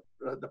we've got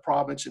the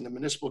province and the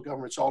municipal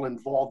governments all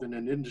involved in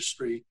an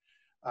industry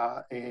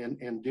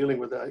and dealing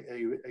with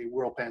a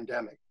world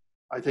pandemic.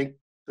 I think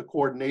the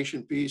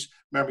coordination piece,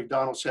 Mayor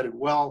MacDonald said it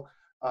well,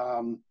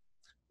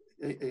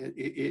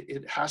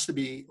 it has to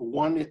be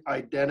one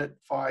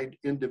identified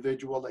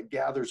individual that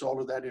gathers all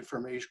of that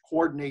information,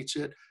 coordinates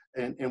it,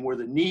 and where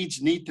the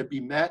needs need to be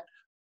met,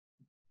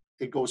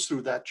 it goes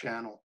through that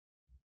channel.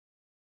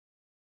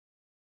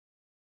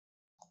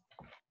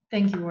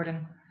 Thank you,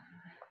 Warden.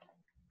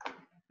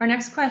 Our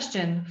next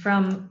question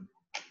from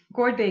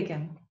Gord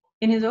Bacon.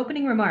 In his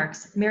opening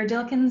remarks, Mayor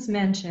Dilkens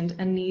mentioned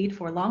a need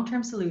for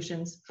long-term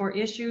solutions for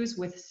issues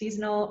with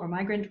seasonal or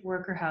migrant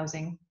worker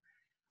housing.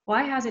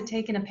 Why has it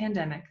taken a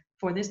pandemic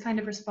for this kind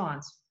of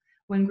response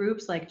when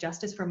groups like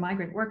Justice for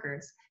Migrant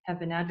Workers have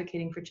been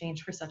advocating for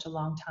change for such a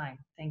long time?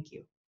 Thank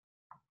you.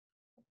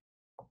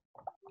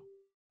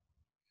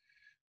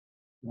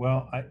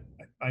 Well,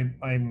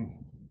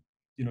 I'm,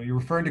 you're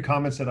referring to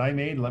comments that I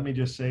made. Let me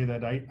just say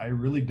that I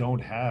really don't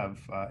have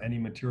any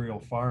material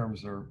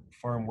farms or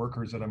farm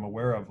workers that I'm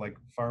aware of, like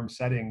farm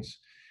settings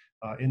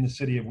in the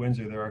city of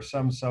Windsor. There are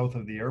some south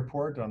of the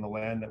airport on the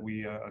land that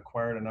we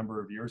acquired a number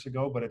of years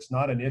ago, but it's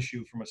not an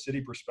issue from a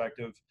city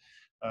perspective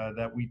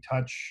that we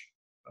touch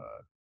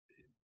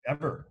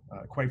ever,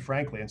 quite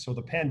frankly. And so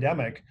the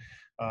pandemic,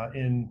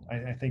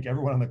 I think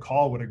everyone on the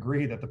call would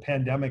agree that the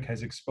pandemic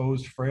has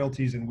exposed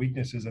frailties and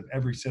weaknesses of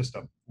every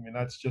system. I mean,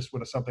 that's just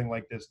what something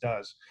like this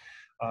does.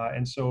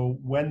 And so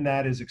when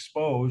that is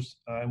exposed,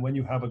 and when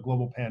you have a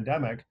global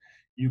pandemic,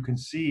 you can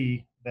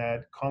see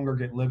that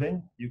congregate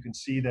living, you can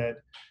see that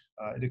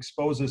it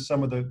exposes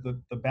some of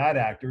the bad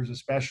actors,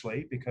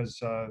 especially because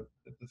the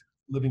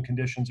living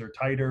conditions are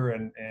tighter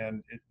and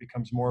it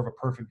becomes more of a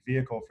perfect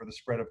vehicle for the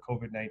spread of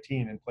COVID-19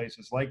 in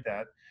places like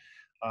that.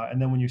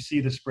 And then when you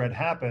see the spread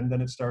happen, then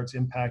it starts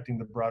impacting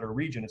the broader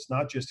region. It's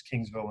not just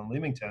Kingsville and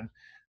Leamington,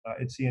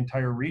 it's the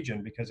entire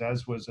region, because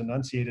as was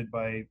enunciated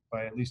by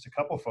at least a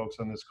couple folks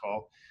on this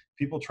call,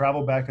 people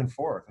travel back and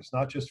forth. It's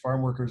not just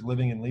farm workers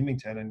living in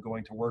Leamington and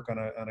going to work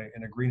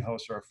in a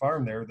greenhouse or a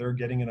farm there. They're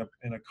getting in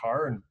a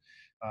car, and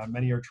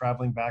many are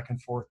traveling back and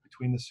forth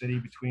between the city,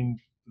 between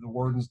the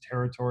Warden's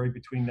territory,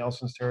 between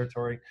Nelson's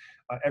territory,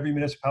 every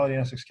municipality in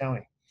Essex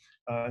County.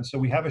 And so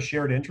we have a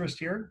shared interest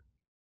here.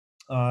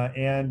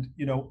 And,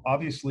 you know,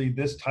 obviously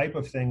this type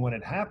of thing, when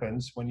it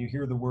happens, when you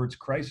hear the words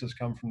crisis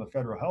come from the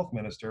federal health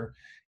minister,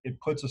 it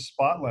puts a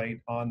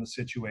spotlight on the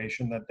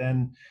situation that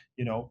then,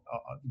 you know,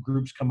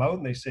 groups come out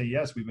and they say,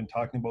 yes, we've been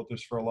talking about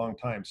this for a long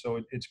time.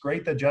 So it's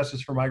great that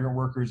Justice for Migrant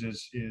Workers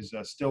is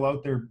still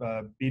out there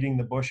beating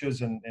the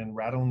bushes and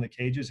rattling the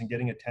cages and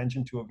getting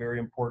attention to a very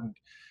important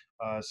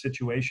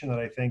situation that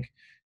I think,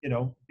 you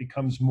know,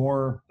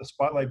 the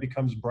spotlight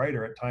becomes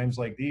brighter at times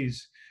like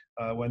these.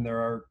 When there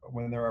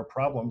are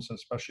problems,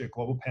 especially a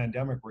global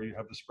pandemic where you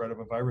have the spread of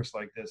a virus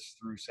like this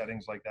through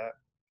settings like that.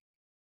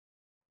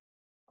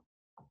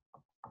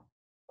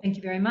 Thank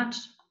you very much.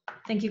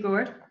 Thank you,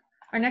 Gord.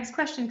 Our next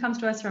question comes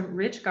to us from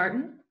Rich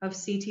Garten of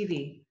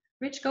CTV.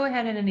 Rich, go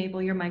ahead and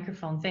enable your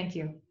microphone. Thank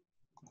you.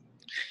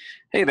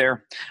 Hey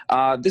there.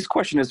 This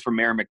question is for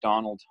Mayor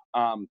MacDonald.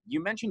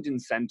 You mentioned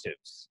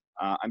incentives.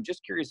 I'm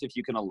just curious if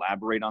you can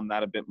elaborate on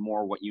that a bit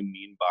more, what you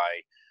mean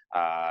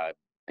by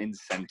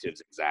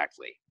incentives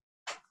exactly.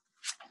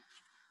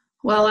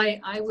 Well,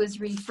 I was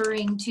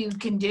referring to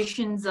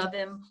conditions of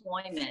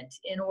employment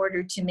in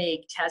order to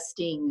make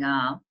testing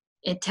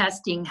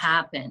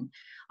happen.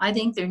 I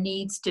think there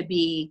needs to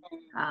be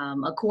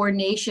a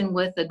coordination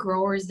with the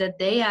growers that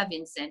they have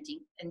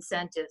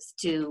incentives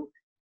to,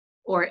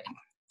 or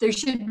there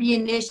should be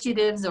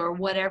initiatives or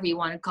whatever you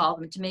want to call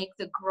them to make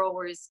the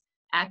growers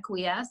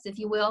acquiesce, if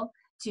you will,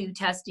 to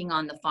testing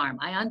on the farm.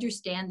 I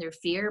understand their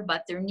fear,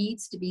 but there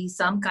needs to be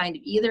some kind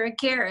of either a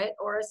carrot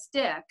or a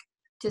stick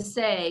to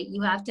say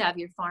you have to have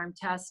your farm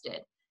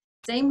tested.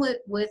 Same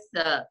with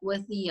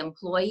the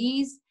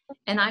employees,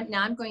 and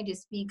I'm going to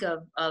speak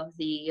of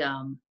the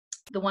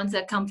ones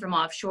that come from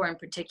offshore in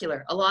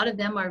particular. A lot of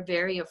them are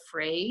very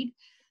afraid,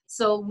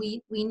 so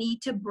we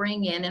need to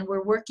bring in, and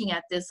we're working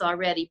at this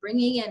already,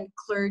 bringing in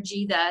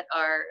clergy that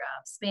are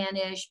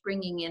Spanish,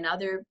 bringing in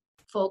other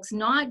folks,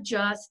 not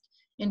just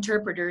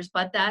interpreters,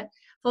 but that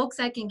folks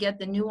that can get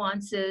the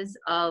nuances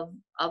of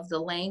the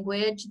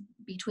language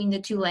between the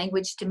two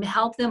languages to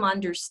help them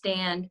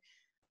understand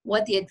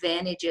what the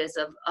advantages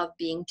of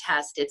being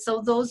tested.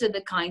 So those are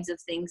the kinds of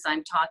things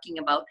I'm talking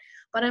about.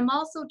 But I'm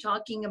also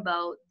talking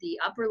about the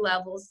upper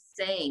levels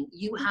saying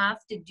you have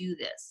to do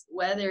this,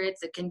 whether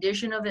it's a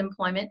condition of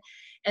employment.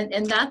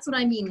 And that's what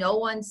I mean. No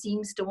one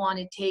seems to want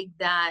to take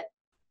that.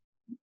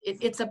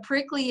 It's a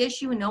prickly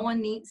issue. No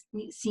one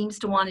seems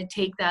to want to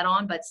take that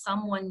on, but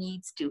someone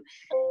needs to.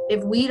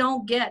 If we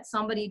don't get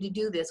somebody to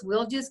do this,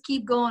 we'll just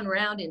keep going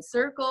around in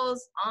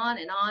circles, on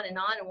and on and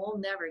on, and we'll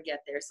never get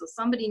there. So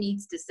somebody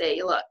needs to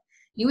say, look,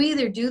 you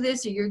either do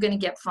this or you're going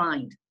to get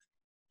fined.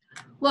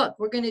 Look,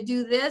 we're going to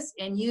do this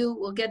and you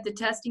will get the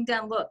testing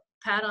done. Look,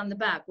 pat on the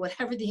back,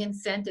 whatever the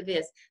incentive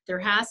is. There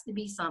has to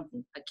be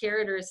something, a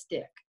carrot or a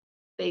stick,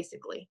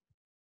 basically.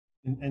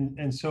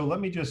 And so let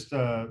me just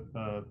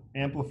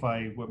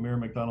amplify what Mayor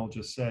MacDonald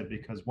just said,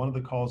 because one of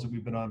the calls that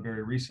we've been on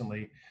very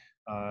recently,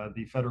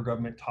 the federal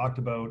government talked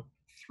about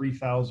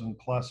 3,000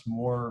 plus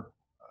more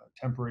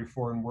temporary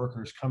foreign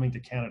workers coming to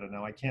Canada.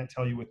 Now, I can't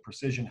tell you with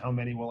precision how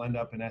many will end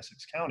up in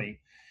Essex County,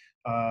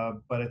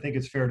 but I think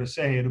it's fair to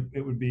say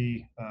it would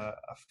be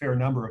a fair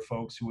number of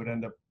folks who would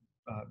end up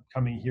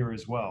coming here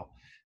as well.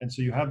 And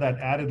so you have that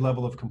added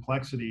level of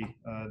complexity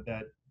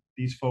that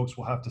these folks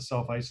will have to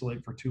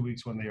self-isolate for 2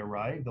 weeks when they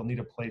arrive. They'll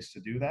need a place to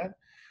do that,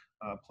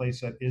 a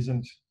place that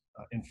isn't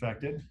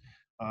infected.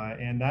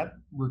 And that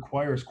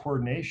requires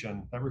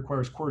coordination. That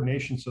requires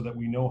coordination so that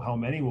we know how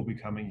many will be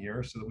coming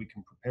here, so that we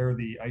can prepare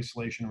the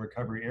isolation and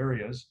recovery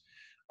areas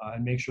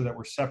and make sure that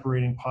we're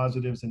separating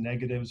positives and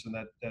negatives, and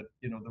that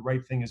you know the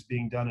right thing is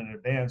being done in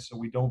advance, so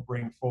we don't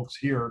bring folks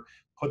here,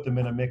 put them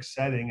in a mixed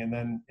setting, and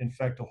then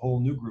infect a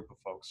whole new group of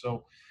folks.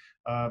 So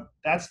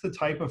that's the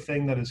type of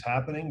thing that is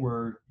happening,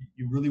 where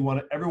you really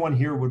everyone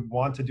here would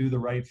want to do the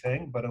right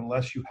thing, but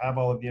unless you have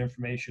all of the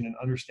information and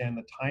understand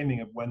the timing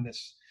of when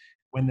this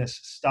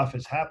stuff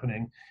is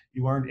happening,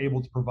 you aren't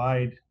able to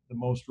provide the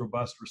most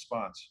robust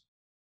response.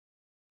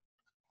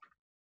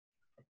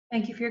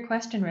 Thank you for your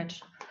question,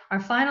 Rich. Our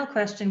final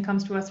question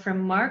comes to us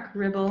from Mark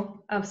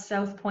Ribble of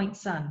South Point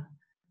Sun.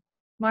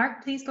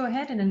 Mark, please go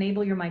ahead and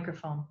enable your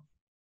microphone.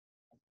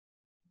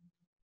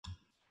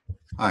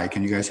 Hi,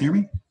 can you guys hear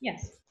me?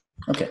 Yes.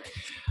 Okay.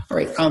 All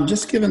right.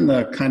 Just given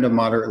the kind of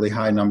moderately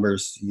high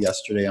numbers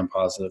yesterday on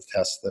positive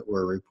tests that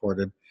were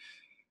reported,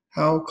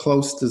 how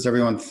close does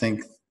everyone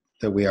think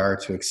that we are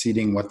to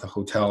exceeding what the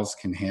hotels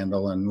can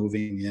handle and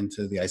moving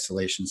into the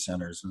isolation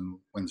centers in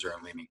Windsor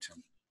and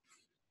Leamington?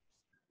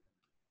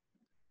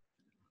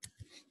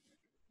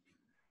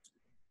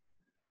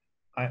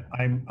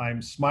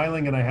 I'm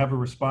smiling and I have a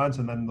response,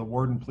 and then the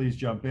warden, please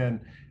jump in.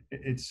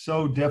 It's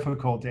so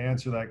difficult to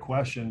answer that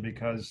question,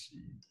 because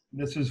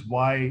this is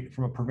why,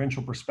 from a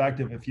provincial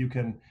perspective, if you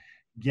can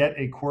get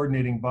a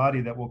coordinating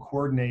body that will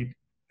coordinate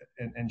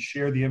and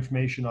share the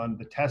information on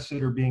the tests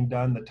that are being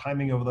done, the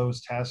timing of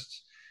those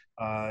tests,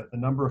 the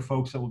number of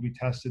folks that will be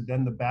tested,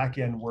 then the back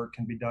end work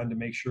can be done to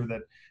make sure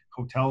that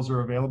hotels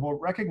are available,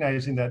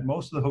 recognizing that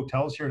most of the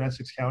hotels here in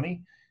Essex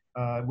County,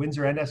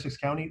 Windsor and Essex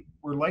County,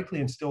 were likely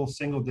in still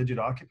single-digit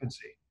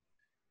occupancy,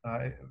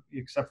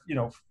 except, you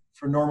know,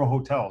 for normal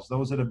hotels.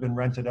 Those that have been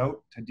rented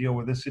out to deal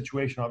with this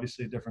situation,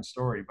 obviously a different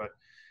story. But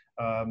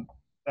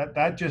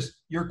that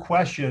just, your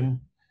question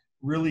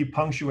really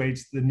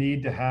punctuates the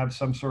need to have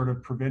some sort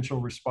of provincial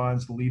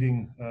response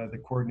leading the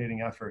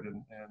coordinating effort.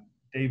 And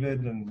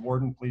David and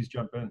Warden, please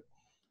jump in.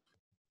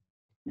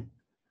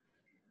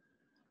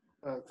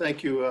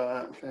 Thank you,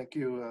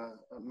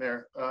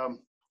 Mayor.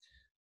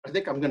 I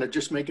think I'm going to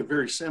just make it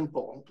very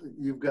simple.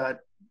 You've got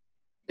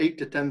 8,000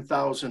 to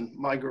 10,000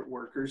 migrant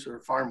workers or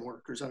farm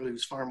workers, I believe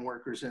it's farm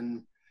workers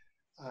in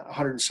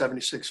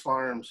 176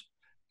 farms.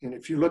 And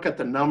if you look at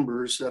the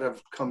numbers that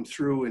have come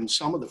through in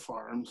some of the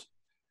farms,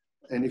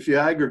 and if you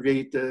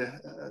aggregate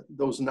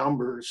those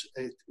numbers,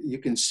 you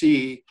can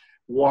see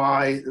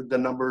why the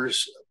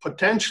numbers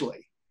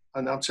potentially,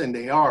 I'm not saying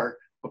they are,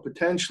 but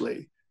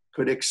potentially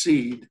could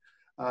exceed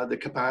the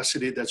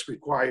capacity that's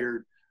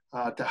required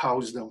to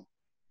house them.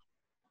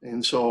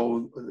 And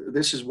so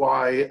this is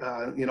why,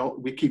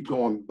 we keep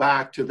going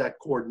back to that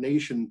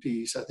coordination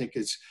piece. I think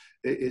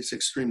it's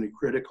extremely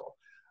critical.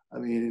 I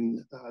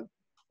mean,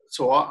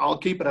 so I'll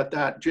keep it at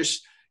that.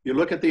 Just, you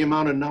look at the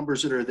amount of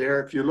numbers that are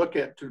there. If you look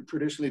at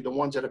traditionally the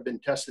ones that have been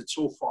tested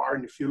so far,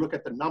 and if you look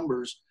at the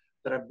numbers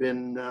that have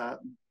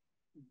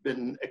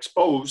been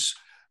exposed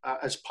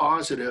as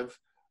positive,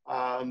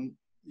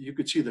 you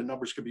could see the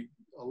numbers could be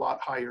a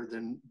lot higher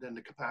than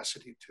the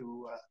capacity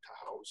to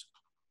house.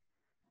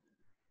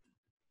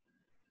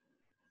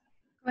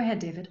 Go ahead,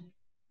 David.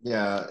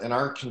 Yeah, and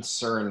our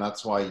concern,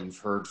 that's why you've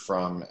heard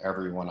from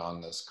everyone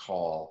on this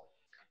call,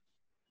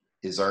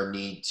 is our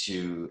need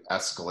to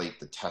escalate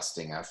the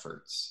testing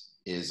efforts.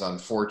 Is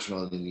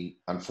unfortunately,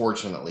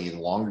 the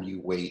longer you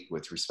wait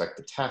with respect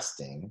to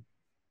testing,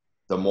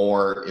 the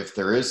more, if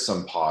there is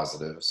some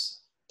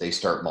positives, they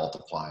start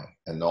multiplying,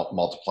 and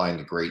multiplying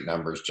to great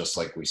numbers, just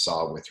like we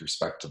saw with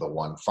respect to the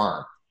one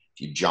farm.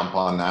 If you jump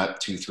on that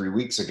 2-3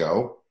 weeks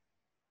ago,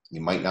 you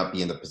might not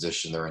be in the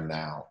position they're in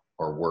now,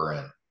 or we're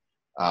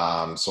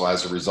in. So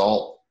as a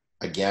result,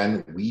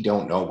 again, we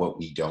don't know what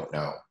we don't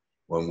know.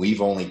 When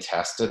we've only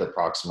tested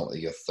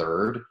approximately a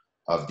third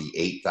of the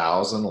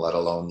 8,000, let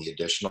alone the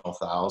additional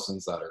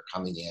thousands that are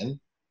coming in,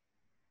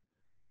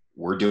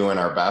 we're doing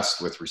our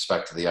best with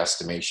respect to the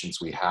estimations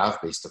we have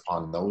based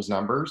upon those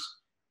numbers,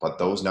 but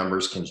those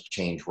numbers can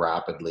change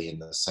rapidly in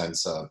the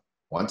sense of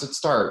once it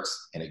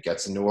starts and it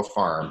gets into a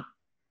farm,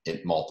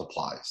 it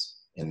multiplies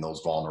in those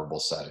vulnerable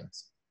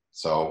settings.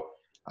 So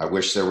I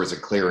wish there was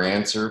a clear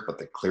answer, but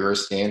the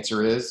clearest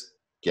answer is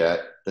get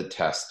the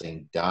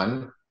testing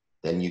done.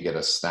 Then you get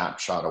a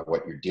snapshot of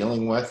what you're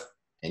dealing with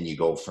and you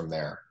go from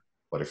there.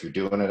 But if you're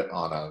doing it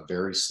on a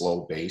very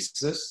slow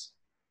basis,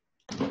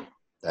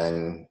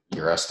 then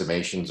your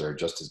estimations are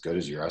just as good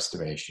as your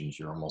estimations.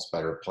 You're almost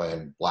better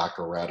playing black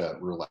or red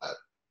at roulette.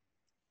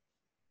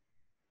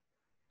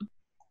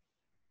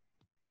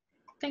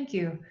 Thank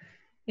you.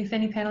 If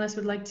any panelists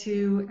would like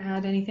to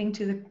add anything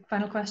to the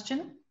final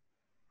question.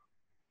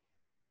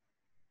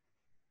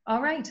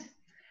 All right.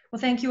 Well,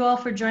 thank you all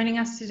for joining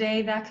us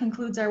today. That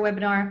concludes our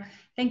webinar.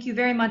 Thank you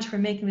very much for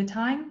making the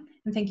time,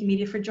 and thank you,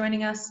 media, for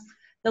joining us.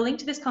 The link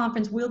to this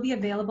conference will be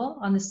available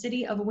on the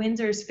City of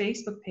Windsor's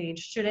Facebook page,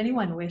 should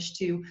anyone wish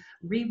to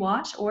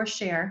rewatch or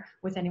share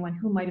with anyone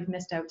who might have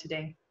missed out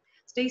today.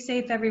 Stay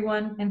safe,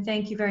 everyone, and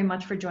thank you very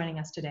much for joining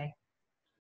us today.